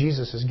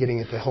 Jesus is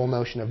getting at the whole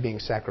notion of being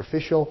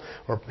sacrificial,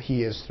 or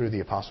he is through the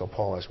Apostle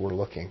Paul as we're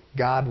looking.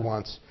 God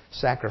wants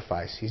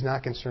sacrifice. He's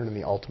not concerned in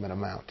the ultimate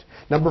amount.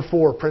 Number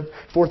 4,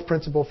 fourth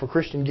principle for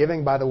Christian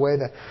giving. By the way,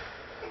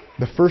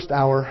 the first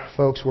hour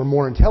folks were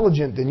more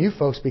intelligent than you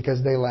folks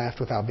because they laughed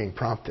without being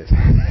prompted.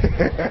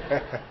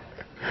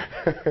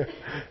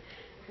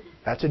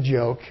 That's a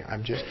joke.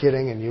 I'm just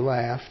kidding, and you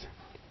laughed.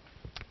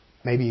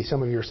 Maybe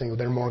some of you are saying, well,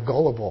 they're more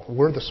gullible.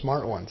 We're the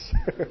smart ones.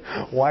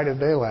 Why did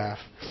they laugh?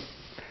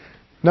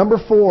 Number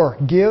 4,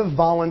 give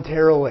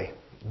voluntarily.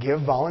 Give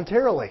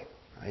voluntarily.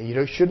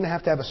 You shouldn't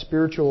have to have a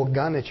spiritual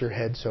gun at your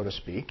head, so to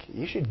speak.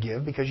 You should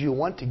give because you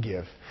want to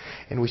give.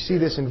 And we see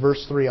this in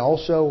verse 3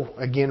 also.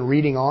 Again,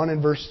 reading on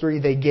in verse 3,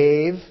 they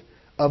gave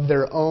of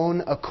their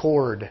own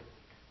accord.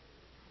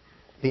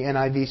 The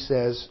NIV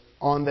says,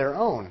 on their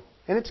own.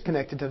 And it's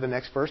connected to the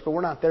next verse, but we're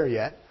not there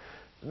yet.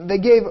 They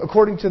gave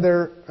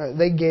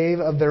they gave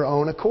of their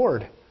own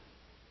accord.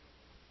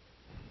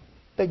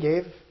 They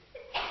gave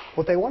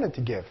what they wanted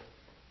to give.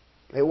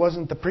 It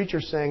wasn't the preacher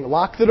saying,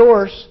 lock the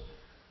doors.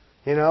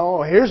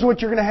 Here's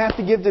what you're going to have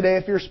to give today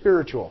if you're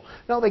spiritual.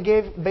 No, they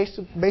gave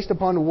based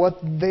upon what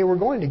they were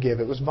going to give.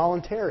 It was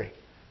voluntary.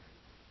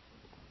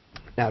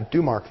 Now,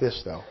 do mark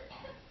this, though.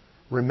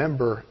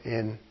 Remember,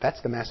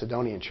 that's the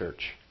Macedonian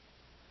church.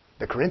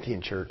 The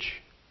Corinthian church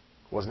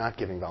was not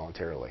giving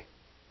voluntarily.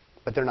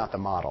 But they're not the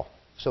model.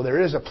 So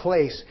there is a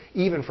place,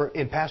 even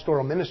in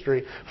pastoral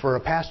ministry, for a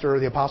pastor or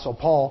the Apostle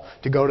Paul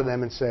to go to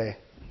them and say,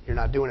 You're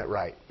not doing it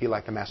right. Be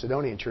like the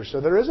Macedonian church.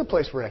 So there is a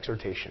place for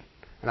exhortation.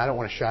 And I don't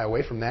want to shy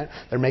away from that.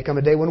 There may come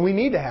a day when we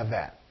need to have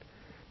that.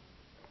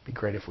 It'd be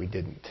great if we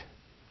didn't.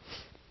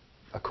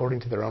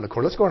 According to their own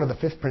accord. Let's go on to the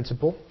fifth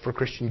principle for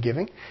Christian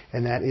giving,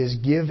 and that is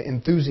give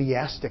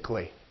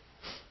enthusiastically.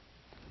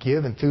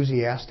 Give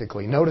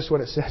enthusiastically. Notice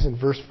what it says in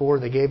verse 4.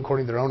 They gave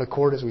according to their own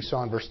accord, as we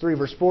saw in verse 3.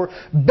 Verse 4,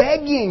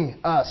 begging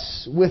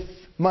us with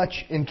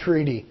much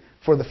entreaty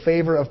for the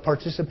favor of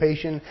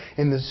participation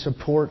in the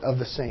support of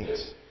the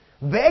saints.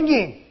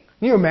 Begging!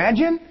 Can you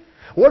imagine?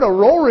 What a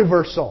role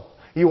reversal.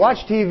 You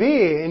watch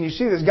TV and you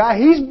see this guy,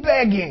 he's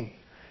begging.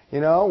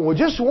 Well,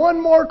 just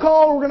one more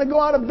call, we're going to go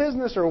out of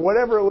business, or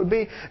whatever it would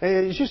be.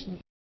 And it's just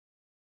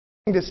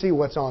to see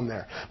what's on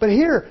there. But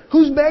here,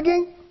 who's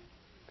begging?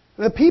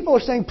 The people are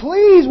saying,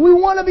 please, we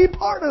want to be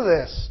part of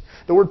this.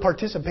 The word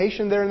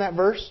participation there in that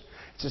verse,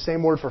 it's the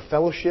same word for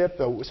fellowship.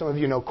 Some of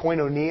you know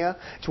koinonia.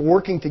 It's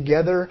working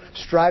together,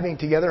 striving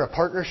together, a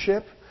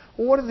partnership.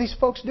 Well, what are these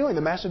folks doing?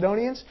 The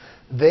Macedonians,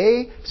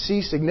 they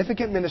see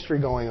significant ministry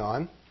going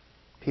on.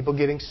 People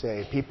getting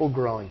saved, people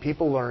growing,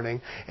 people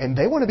learning, and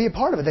they want to be a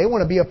part of it. They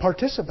want to be a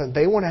participant.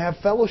 They want to have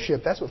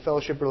fellowship. That's what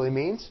fellowship really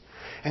means.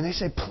 And they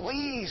say,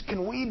 please,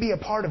 can we be a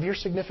part of your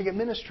significant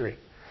ministry?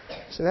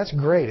 So that's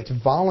great. It's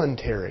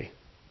voluntary.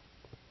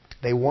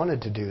 They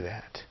wanted to do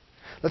that.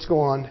 Let's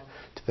go on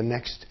to the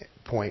next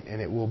point,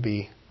 and it will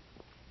be...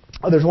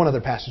 there's one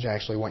other passage I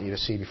actually want you to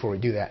see before we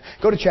do that.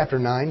 Go to chapter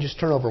 9. Just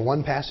turn over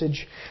one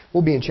passage.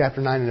 We'll be in chapter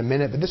 9 in a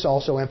minute, but this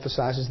also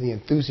emphasizes the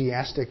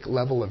enthusiastic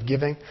level of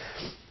giving.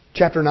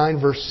 Chapter 9,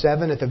 verse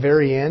 7, at the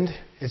very end,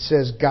 it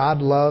says, God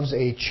loves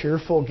a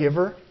cheerful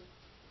giver.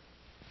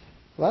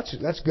 Well,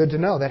 that's good to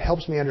know. That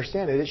helps me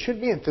understand it. It should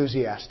be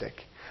enthusiastic.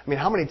 I mean,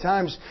 how many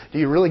times do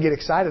you really get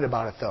excited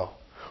about it, though?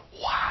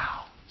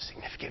 Wow,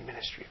 significant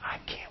ministry. I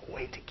can't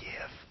wait to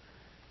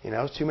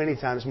give. Too many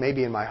times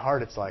maybe in my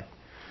heart it's like,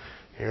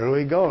 here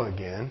we go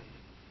again.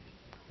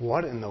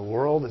 What in the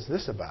world is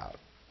this about?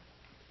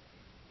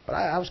 But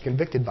I was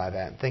convicted by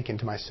that, thinking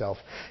to myself,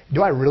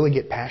 do I really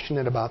get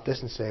passionate about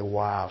this and say,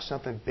 wow,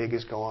 something big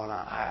is going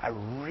on. I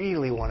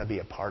really want to be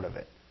a part of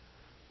it.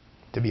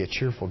 To be a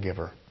cheerful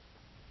giver.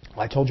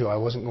 Well, I told you I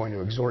wasn't going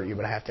to exhort you,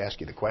 but I have to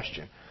ask you the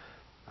question.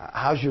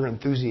 How's your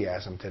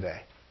enthusiasm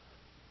today?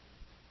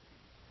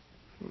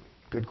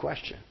 Good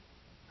question.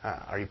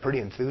 Are you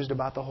pretty enthused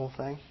about the whole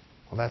thing?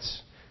 Well,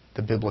 that's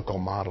the biblical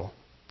model.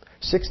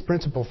 Sixth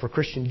principle for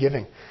Christian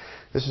giving.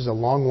 This is a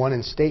long one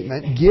in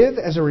statement. Give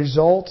as a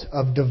result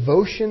of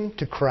devotion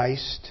to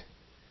Christ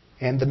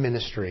and the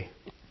ministry.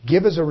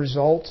 Give as a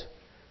result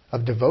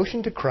of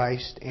devotion to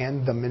Christ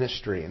and the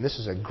ministry. And this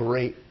is a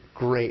great,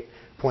 great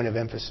point of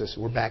emphasis.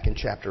 We're back in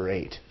chapter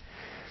 8.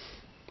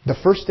 The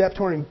first step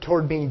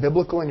toward being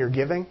biblical in your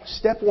giving,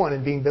 step one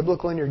in being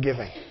biblical in your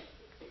giving,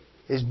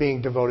 is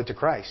being devoted to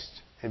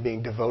Christ and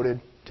being devoted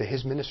to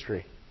His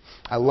ministry.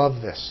 I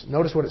love this.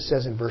 Notice what it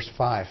says in verse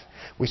 5.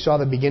 We saw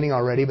the beginning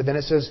already, but then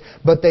it says,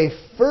 but they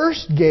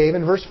first gave,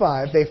 in verse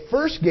 5, they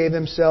first gave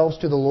themselves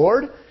to the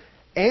Lord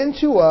and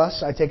to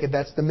us, I take it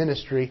that's the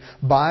ministry,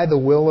 by the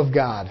will of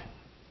God.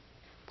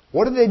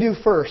 What did they do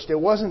first? It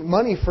wasn't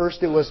money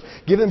first, it was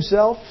give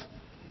themselves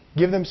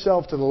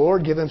to the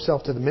Lord, give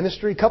themselves to the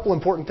ministry. A couple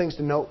important things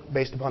to note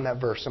based upon that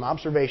verse, some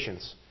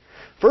observations.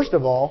 First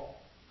of all,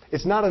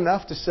 it's not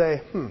enough to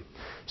say,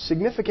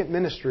 significant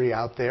ministry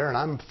out there, and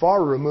I'm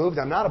far removed,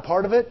 I'm not a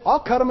part of it, I'll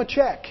cut them a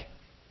check.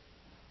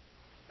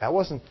 That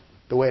wasn't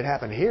the way it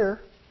happened here.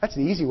 That's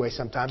the easy way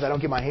sometimes. I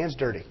don't get my hands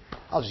dirty.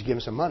 I'll just give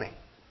them some money.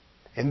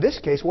 In this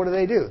case, what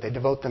do? They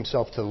devote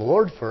themselves to the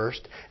Lord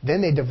first,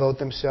 then they devote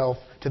themselves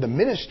to the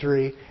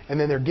ministry, and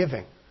then they're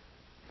giving.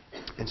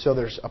 And so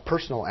there's a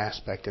personal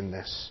aspect in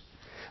this.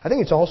 I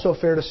think it's also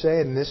fair to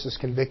say, and this is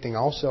convicting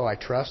also, I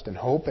trust and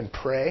hope and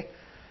pray,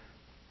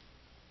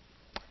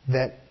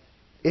 that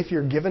if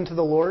you're given to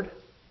the Lord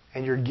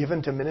and you're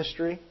given to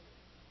ministry,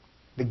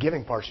 the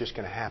giving part's just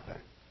going to happen.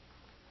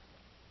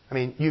 I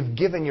mean, you've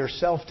given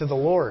yourself to the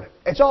Lord.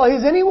 It's all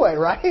His anyway,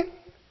 right?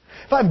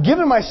 If I've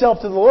given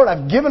myself to the Lord,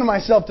 I've given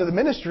myself to the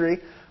ministry,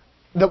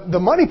 the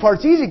money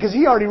part's easy because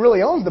He already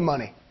really owns the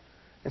money.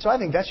 And so I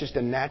think that's just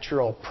a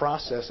natural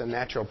process, a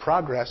natural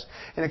progress.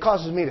 And it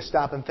causes me to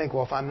stop and think,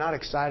 well, if I'm not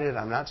excited,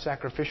 I'm not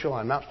sacrificial,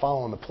 I'm not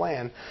following the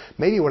plan,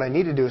 maybe what I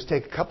need to do is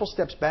take a couple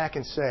steps back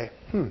and say,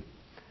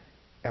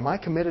 am I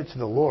committed to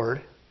the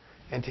Lord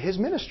and to His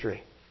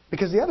ministry?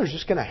 Because the other's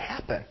just going to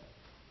happen.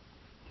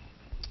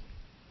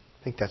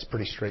 I think that's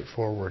pretty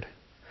straightforward.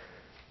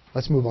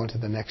 Let's move on to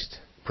the next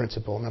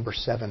principle, number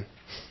 7.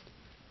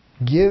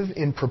 Give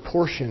in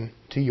proportion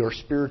to your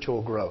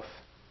spiritual growth.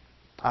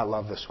 I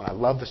love this one. I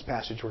love this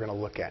passage we're going to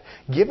look at.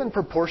 Give in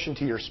proportion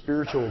to your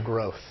spiritual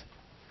growth.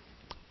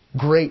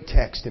 Great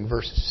text in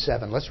verse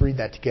 7. Let's read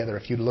that together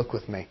if you'd look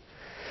with me.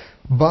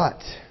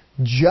 But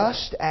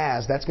just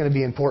as, that's going to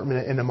be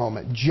important in a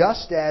moment,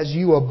 just as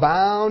you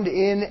abound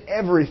in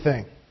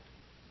everything,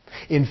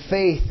 in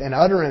faith and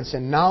utterance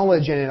and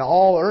knowledge and in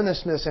all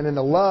earnestness and in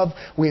the love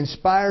we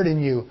inspired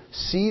in you,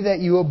 see that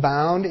you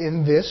abound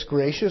in this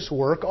gracious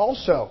work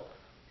also.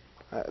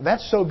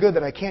 That's so good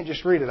that I can't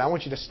just read it. I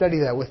want you to study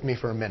that with me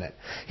for a minute.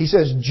 He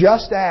says,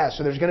 just as,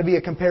 so there's going to be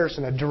a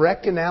comparison, a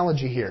direct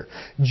analogy here.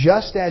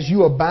 Just as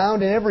you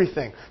abound in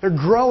everything. They're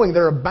growing,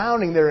 they're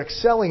abounding, they're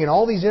excelling in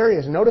all these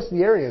areas. Notice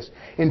the areas.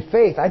 In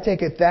faith, I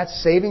take it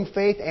that's saving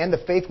faith and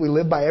the faith we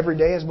live by every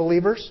day as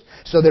believers.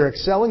 So they're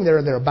excelling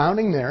there, they're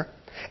abounding there.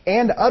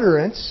 And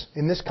utterance,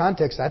 in this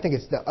context, I think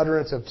it's the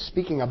utterance of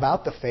speaking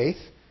about the faith.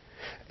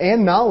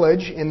 And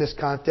knowledge, in this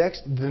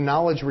context, the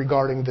knowledge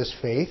regarding this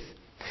faith.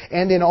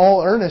 And in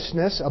all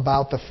earnestness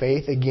about the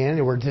faith,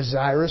 again, we're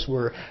desirous,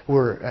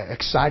 we're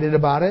excited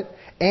about it.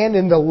 And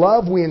in the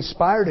love we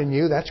inspired in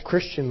you, that's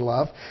Christian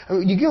love.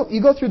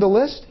 You go through the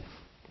list,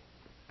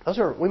 those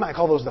are, we might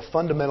call those the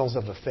fundamentals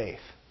of the faith.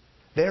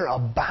 They're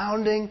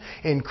abounding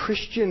in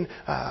Christian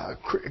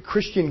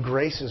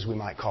graces, we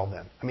might call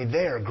them. I mean,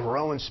 they are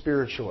growing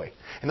spiritually.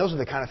 And those are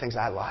the kind of things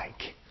I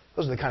like.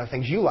 Those are the kind of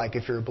things you like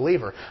if you're a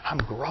believer. I'm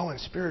growing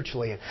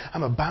spiritually and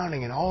I'm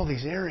abounding in all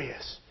these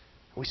areas.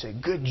 We say,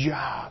 good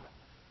job.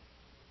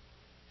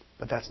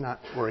 But that's not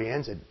where he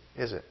ends it,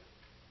 is it?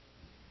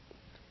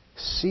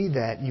 See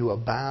that you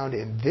abound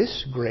in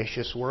this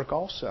gracious work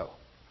also.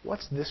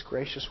 What's this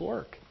gracious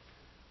work?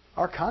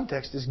 Our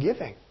context is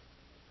giving.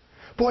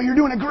 Boy, you're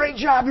doing a great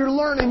job. You're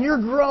learning.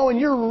 You're growing.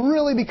 You're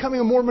really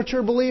becoming a more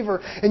mature believer.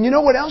 And you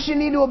know what else you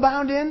need to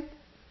abound in?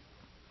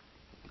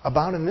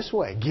 Abound in this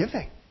way,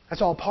 giving.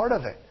 That's all part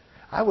of it.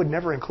 I would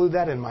never include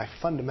that in my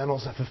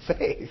fundamentals of the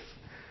faith.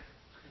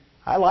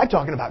 I like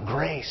talking about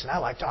grace, and I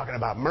like talking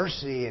about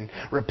mercy and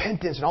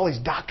repentance and all these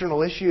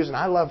doctrinal issues, and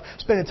I love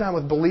spending time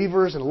with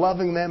believers and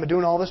loving them and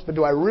doing all this, but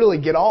do I really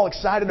get all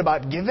excited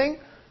about giving?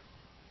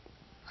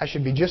 I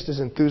should be just as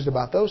enthused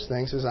about those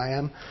things as I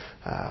am,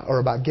 or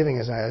about giving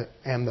as I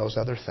am those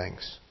other things.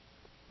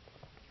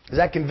 Is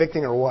that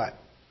convicting or what?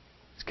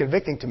 It's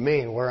convicting to me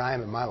and where I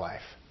am in my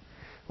life.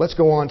 Let's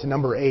go on to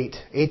number 8.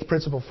 Eighth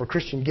principle for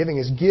Christian giving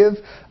is give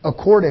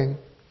according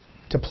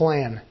to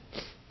plan.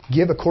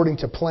 Give according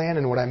to plan,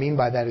 and what I mean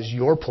by that is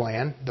your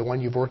plan, the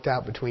one you've worked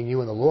out between you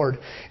and the Lord.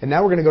 And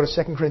now we're going to go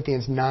to 2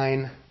 Corinthians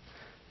 9,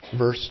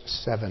 verse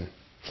 7.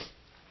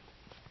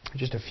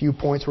 Just a few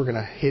points we're going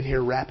to hit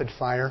here rapid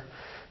fire.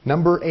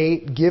 Number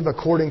 8, give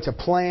according to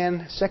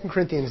plan. 2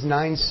 Corinthians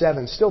 9,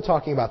 7, still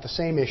talking about the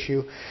same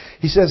issue.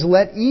 He says,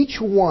 let each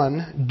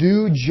one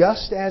do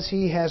just as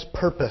he has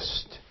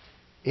purposed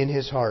in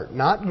his heart,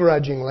 not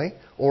grudgingly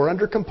or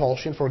under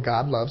compulsion, for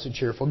God loves a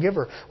cheerful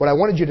giver. What I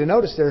wanted you to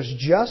notice there is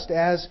just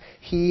as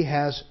he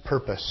has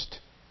purposed.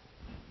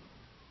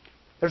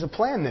 There's a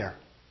plan there.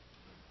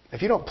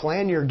 If you don't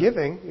plan your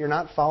giving, you're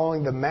not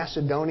following the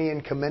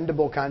Macedonian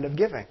commendable kind of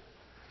giving.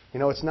 You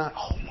know, it's not,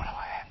 oh, what do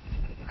I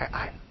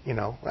have?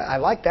 I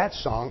like that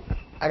song.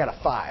 I got a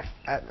 5.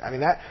 I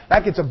mean,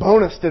 that gets a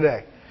bonus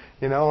today.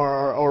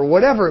 Or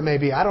whatever it may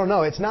be. I don't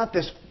know. It's not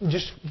this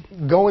just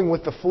going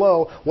with the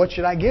flow. What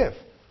should I give?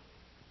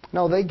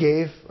 No, they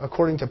gave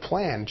according to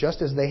plan,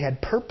 just as they had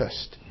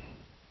purposed.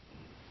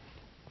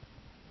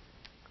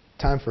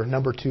 Time for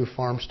number 2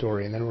 farm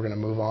story, and then we're going to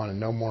move on and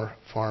no more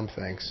farm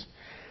things.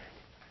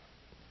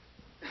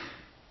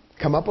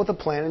 Come up with a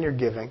plan in your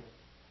giving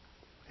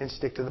and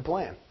stick to the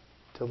plan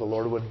till the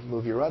Lord would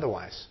move you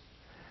otherwise.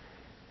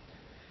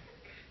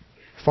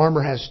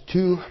 Farmer has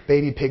 2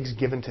 baby pigs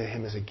given to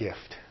him as a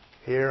gift.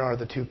 Here are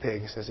the 2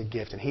 pigs as a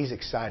gift, and he's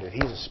excited.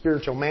 He's a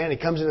spiritual man. He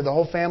comes into the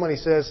whole family and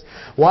he says,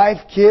 wife,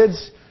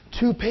 kids,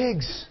 2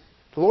 pigs.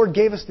 The Lord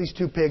gave us these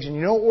 2 pigs, and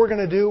you know what we're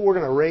going to do? We're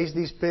going to raise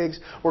these pigs.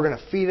 We're going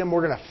to feed them.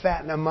 We're going to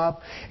fatten them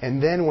up.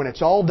 And then when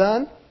it's all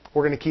done,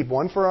 we're going to keep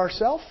one for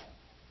ourselves,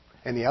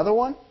 and the other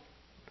one,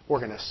 we're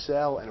going to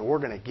sell, and we're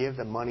going to give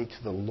the money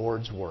to the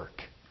Lord's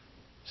work.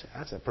 So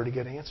that's a pretty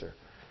good answer.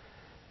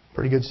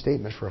 Pretty good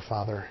statement for a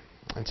father.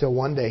 Until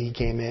one day he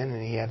came in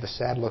and he had the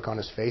sad look on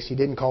his face. He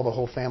didn't call the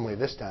whole family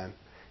this time.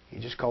 He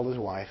just called his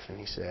wife and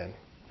he said,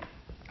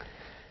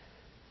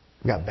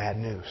 "I've got bad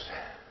news.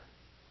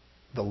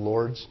 The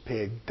Lord's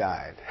pig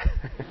died."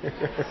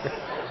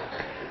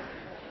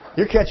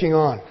 You're catching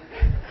on.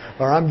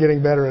 Or I'm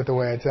getting better at the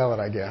way I tell it,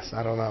 I guess.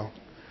 I don't know.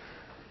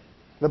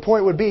 The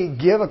point would be,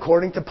 give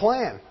according to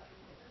plan.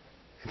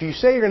 If you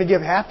say you're going to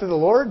give half to the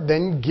Lord,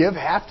 then give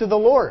half to the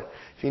Lord.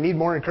 If you need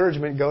more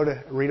encouragement, go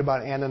to read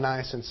about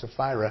Ananias and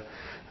Sapphira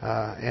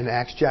in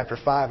Acts chapter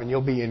 5, and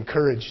you'll be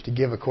encouraged to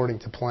give according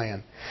to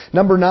plan.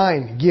 Number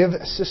 9, give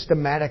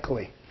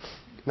systematically.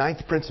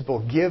 9th principle,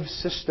 give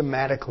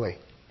systematically.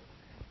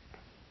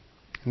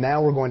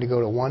 Now we're going to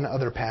go to one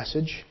other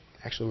passage.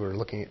 Actually, we're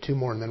looking at 2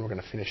 more, and then we're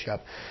going to finish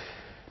up.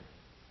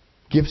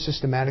 Give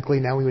systematically.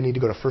 Now we would need to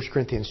go to 1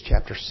 Corinthians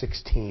chapter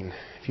 16.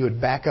 If you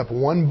would back up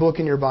one book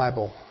in your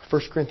Bible,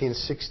 1 Corinthians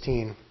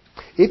 16.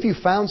 If you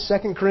found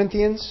 2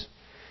 Corinthians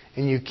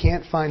and you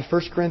can't find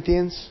 1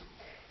 Corinthians,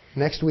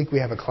 next week we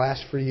have a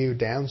class for you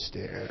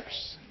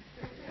downstairs.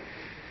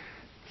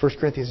 1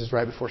 Corinthians is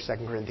right before 2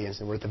 Corinthians,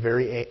 and we're at the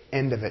very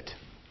end of it.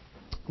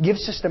 Give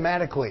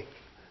systematically.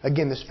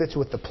 Again, this fits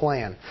with the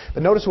plan.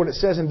 But notice what it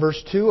says in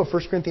verse 2 of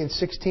 1 Corinthians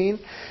 16.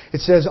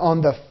 It says,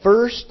 on the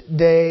first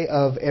day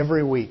of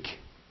every week.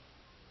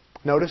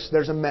 Notice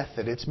there's a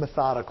method. It's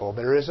methodical.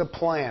 There is a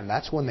plan.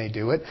 That's when they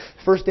do it.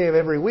 First day of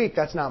every week,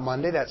 that's not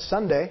Monday, that's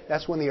Sunday.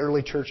 That's when the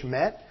early church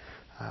met.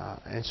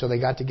 And so they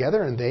got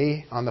together and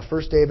they, on the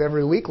first day of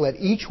every week, let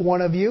each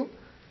one of you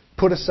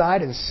put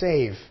aside and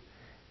save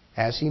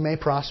as he may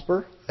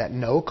prosper, that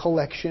no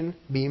collection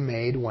be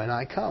made when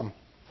I come.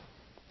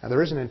 Now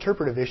there is an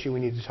interpretive issue we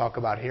need to talk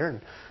about here.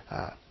 And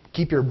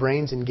keep your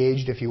brains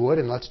engaged if you would,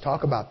 and let's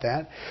talk about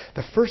that.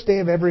 The first day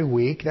of every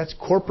week, that's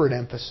corporate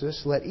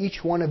emphasis. Let each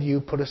one of you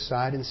put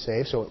aside and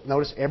save. So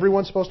notice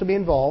everyone's supposed to be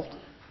involved,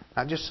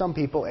 not just some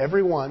people,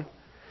 everyone.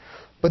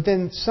 But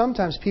then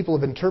sometimes people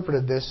have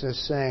interpreted this as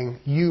saying,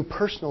 you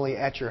personally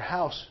at your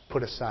house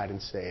put aside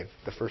and save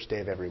the first day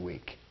of every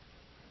week.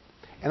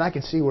 And I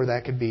can see where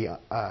that could be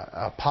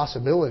a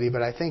possibility,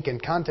 but I think in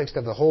context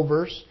of the whole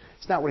verse,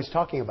 it's not what he's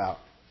talking about.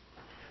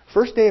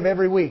 First day of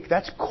every week,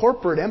 that's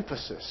corporate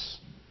emphasis.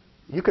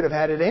 You could have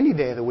had it any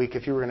day of the week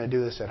if you were going to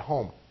do this at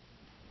home.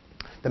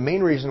 The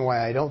main reason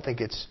why I don't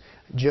think it's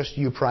just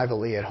you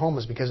privately at home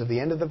is because of the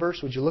end of the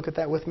verse. Would you look at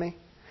that with me?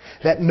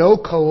 That no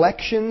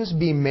collections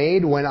be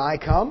made when I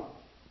come.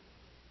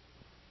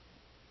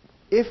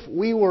 If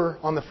we were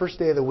on the first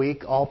day of the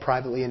week, all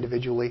privately,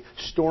 individually,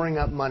 storing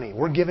up money,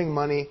 we're giving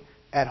money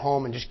at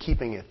home and just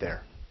keeping it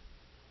there.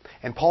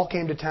 And Paul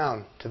came to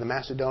town, to the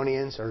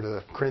Macedonians or to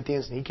the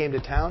Corinthians, and he came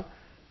to town,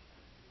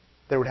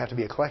 there would have to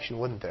be a collection,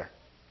 wouldn't there?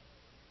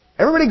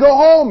 Everybody go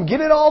home, get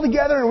it all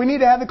together, and we need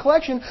to have the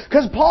collection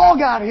because Paul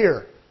got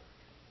here.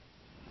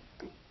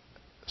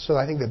 So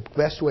I think the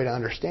best way to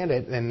understand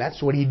it, and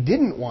that's what he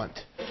didn't want.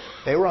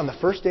 They were on the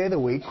first day of the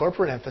week,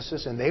 corporate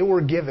emphasis, and they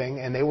were giving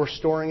and they were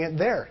storing it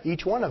there.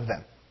 Each one of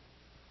them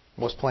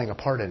was playing a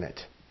part in it.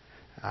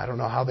 I don't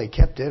know how they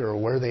kept it or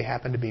where they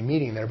happened to be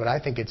meeting there, but I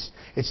think it's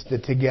the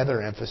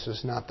together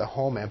emphasis, not the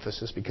home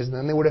emphasis, because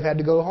then they would have had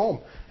to go home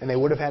and they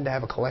would have had to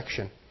have a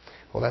collection.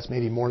 Well, that's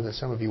maybe more than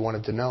some of you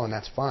wanted to know, and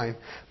that's fine,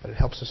 but it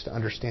helps us to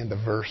understand the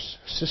verse.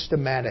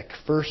 Systematic,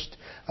 first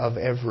of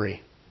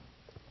every.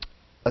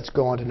 Let's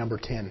go on to number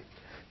 10.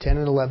 10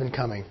 and 11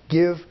 coming.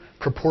 Give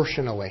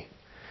proportionally.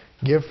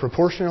 Give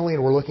proportionally,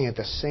 and we're looking at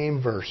the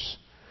same verse.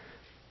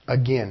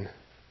 Again,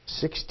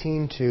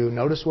 16:2.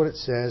 Notice what it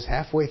says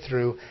halfway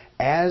through.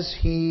 As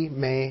he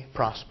may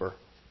prosper.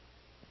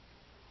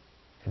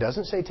 It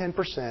doesn't say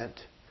 10%,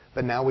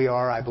 but now we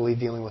are, I believe,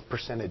 dealing with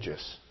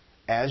percentages.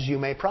 As you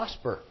may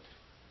prosper.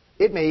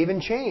 It may even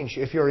change.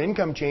 If your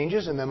income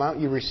changes and the amount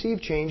you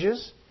receive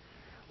changes,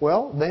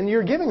 well, then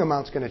your giving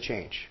amount's going to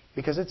change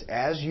because it's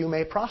as you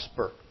may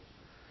prosper.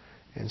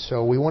 And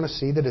so we want to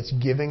see that it's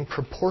giving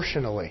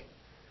proportionally.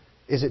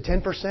 Is it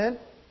 10%?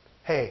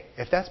 Hey,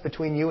 if that's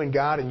between you and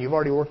God and you've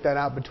already worked that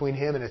out between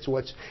Him and it's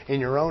what's in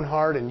your own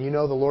heart and you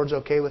know the Lord's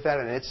okay with that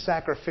and it's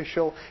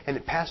sacrificial and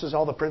it passes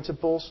all the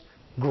principles,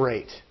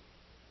 great.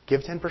 Give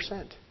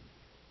 10%.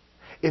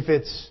 If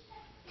it's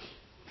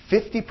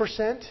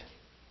 50%,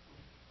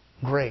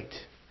 great.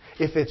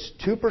 If it's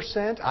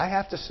 2%, I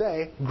have to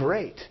say,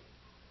 great.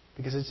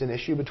 Because it's an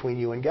issue between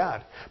you and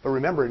God. But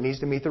remember, it needs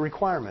to meet the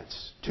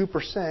requirements.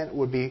 2%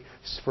 would be,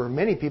 for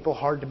many people,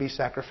 hard to be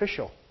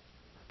sacrificial.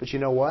 But you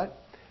know what?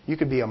 You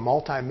could be a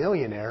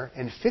multimillionaire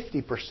and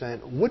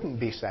 50% wouldn't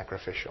be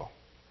sacrificial.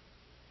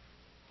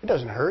 It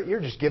doesn't hurt.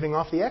 You're just giving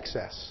off the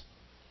excess.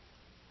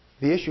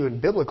 The issue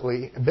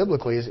biblically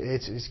is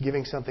it's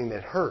giving something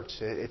that hurts.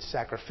 It's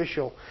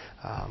sacrificial,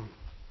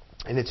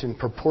 and it's in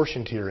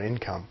proportion to your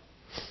income.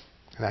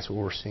 And that's what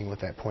we're seeing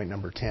with that point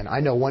number 10. I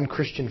know one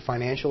Christian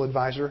financial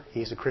advisor.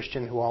 He's a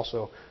Christian who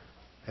also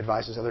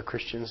advises other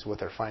Christians with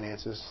their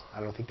finances.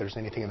 I don't think there's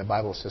anything in the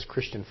Bible that says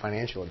Christian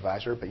financial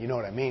advisor, but you know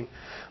what I mean.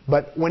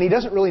 But when he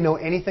doesn't really know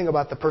anything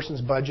about the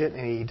person's budget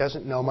and he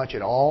doesn't know much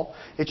at all,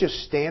 it's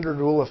just standard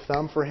rule of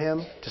thumb for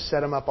him to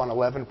set him up on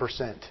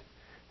 11%.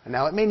 And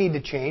now it may need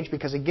to change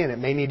because, again, it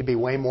may need to be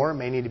way more, it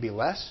may need to be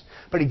less.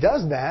 But he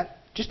does that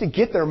just to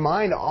get their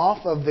mind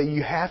off of the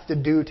you have to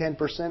do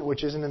 10%,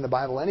 which isn't in the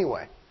Bible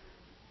anyway.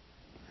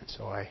 And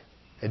so I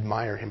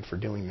admire him for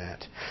doing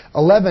that.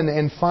 11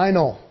 and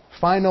final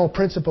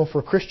principle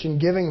for Christian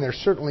giving. There's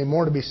certainly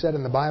more to be said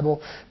in the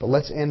Bible, but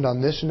let's end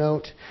on this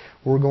note.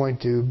 We're going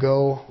to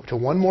go to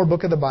one more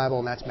book of the Bible,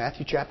 and that's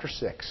Matthew chapter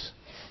 6.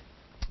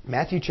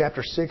 Matthew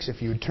chapter 6,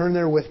 if you would turn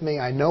there with me.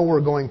 I know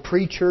we're going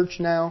pre-church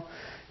now.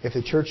 If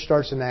the church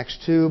starts in Acts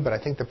 2, but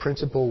I think the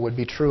principle would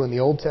be true in the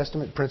Old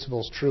Testament.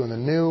 Principle is true in the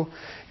New.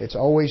 It's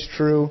always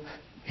true.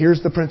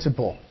 Here's the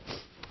principle.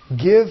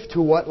 Give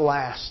to what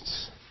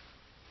lasts.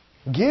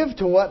 Give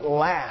to what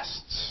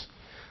lasts.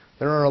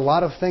 There are a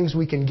lot of things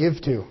we can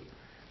give to.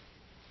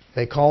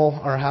 They call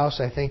our house,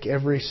 I think,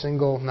 every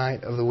single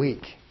night of the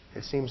week.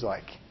 It seems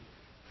like.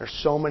 There's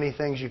so many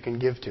things you can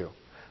give to.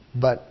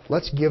 But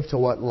let's give to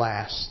what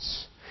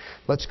lasts.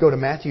 Let's go to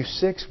Matthew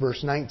 6,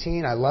 verse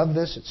 19. I love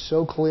this. It's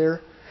so clear.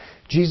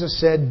 Jesus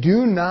said,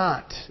 Do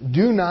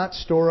not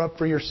store up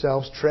for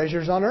yourselves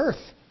treasures on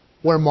earth,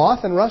 where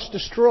moth and rust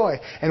destroy,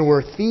 and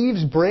where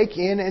thieves break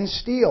in and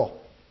steal.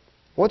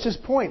 What's his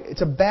point?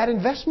 It's a bad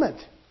investment.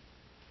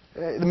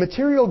 The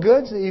material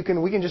goods that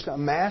we can just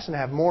amass and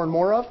have more and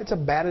more of, it's a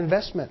bad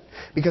investment.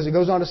 Because it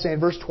goes on to say in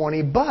verse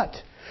 20, but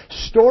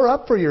store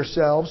up for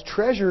yourselves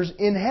treasures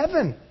in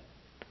heaven,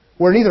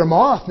 where neither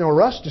moth nor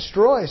rust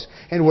destroys,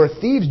 and where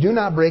thieves do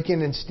not break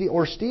in and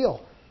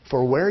steal.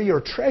 For where your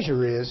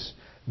treasure is,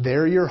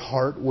 there your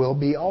heart will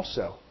be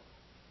also.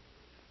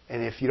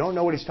 And if you don't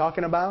know what he's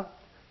talking about,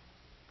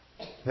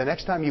 the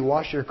next time you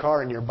wash your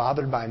car and you're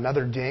bothered by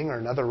another ding or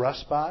another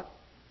rust spot,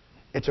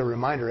 it's a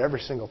reminder every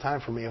single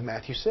time for me of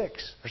Matthew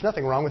 6. There's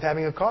nothing wrong with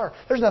having a car.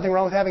 There's nothing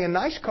wrong with having a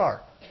nice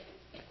car.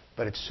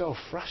 But it's so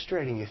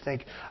frustrating. You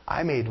think,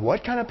 I made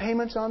what kind of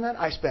payments on that?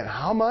 I spent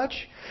how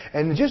much?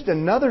 And just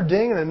another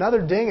ding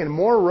and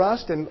more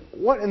rust. And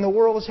what in the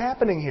world is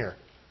happening here?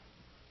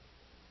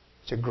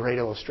 It's a great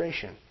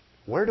illustration.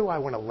 Where do I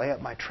want to lay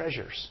up my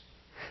treasures?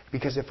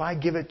 Because if I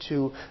give it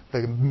to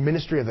the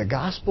ministry of the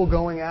gospel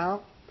going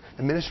out,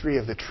 the ministry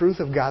of the truth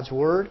of God's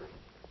Word,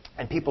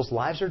 and people's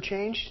lives are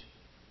changed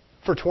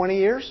for 20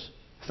 years,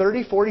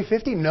 30, 40,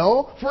 50,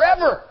 no,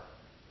 forever.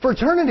 For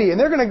eternity. And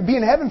they're going to be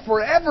in heaven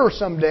forever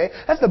someday.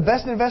 That's the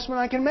best investment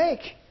I can make.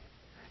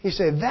 You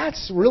say,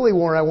 that's really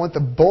where I want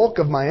the bulk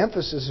of my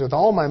emphasis with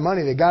all my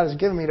money that God has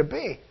given me to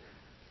be.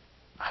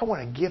 I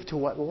want to give to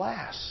what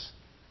lasts.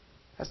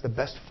 That's the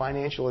best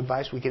financial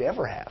advice we could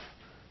ever have.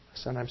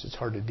 Sometimes it's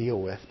hard to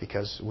deal with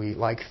because we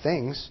like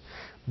things,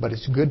 but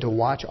it's good to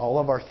watch all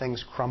of our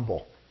things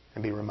crumble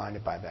and be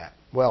reminded by that.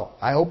 Well,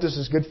 I hope this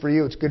is good for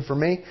you. It's good for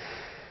me.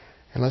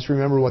 And let's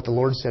remember what the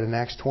Lord said in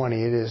Acts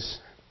 20. It is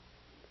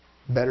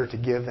better to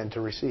give than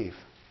to receive.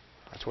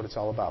 That's what it's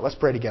all about. Let's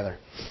pray together.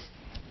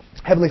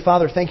 Heavenly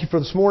Father, thank you for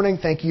this morning.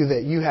 Thank you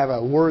that you have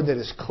a word that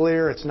is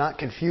clear. It's not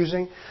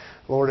confusing.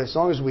 Lord, as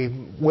long as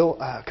we will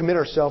commit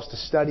ourselves to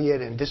study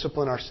it and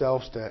discipline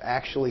ourselves to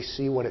actually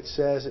see what it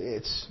says,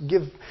 it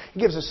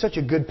gives us such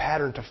a good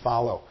pattern to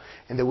follow,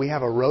 and that we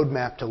have a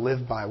roadmap to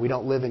live by. We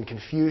don't live in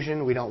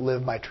confusion. We don't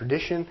live by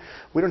tradition.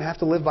 We don't have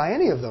to live by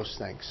any of those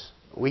things.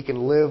 We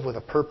can live with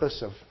a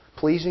purpose of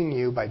pleasing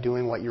you by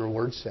doing what your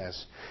word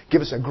says.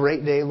 Give us a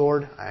great day,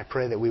 Lord. I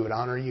pray that we would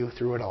honor you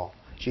through it all.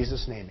 In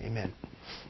Jesus' name, amen.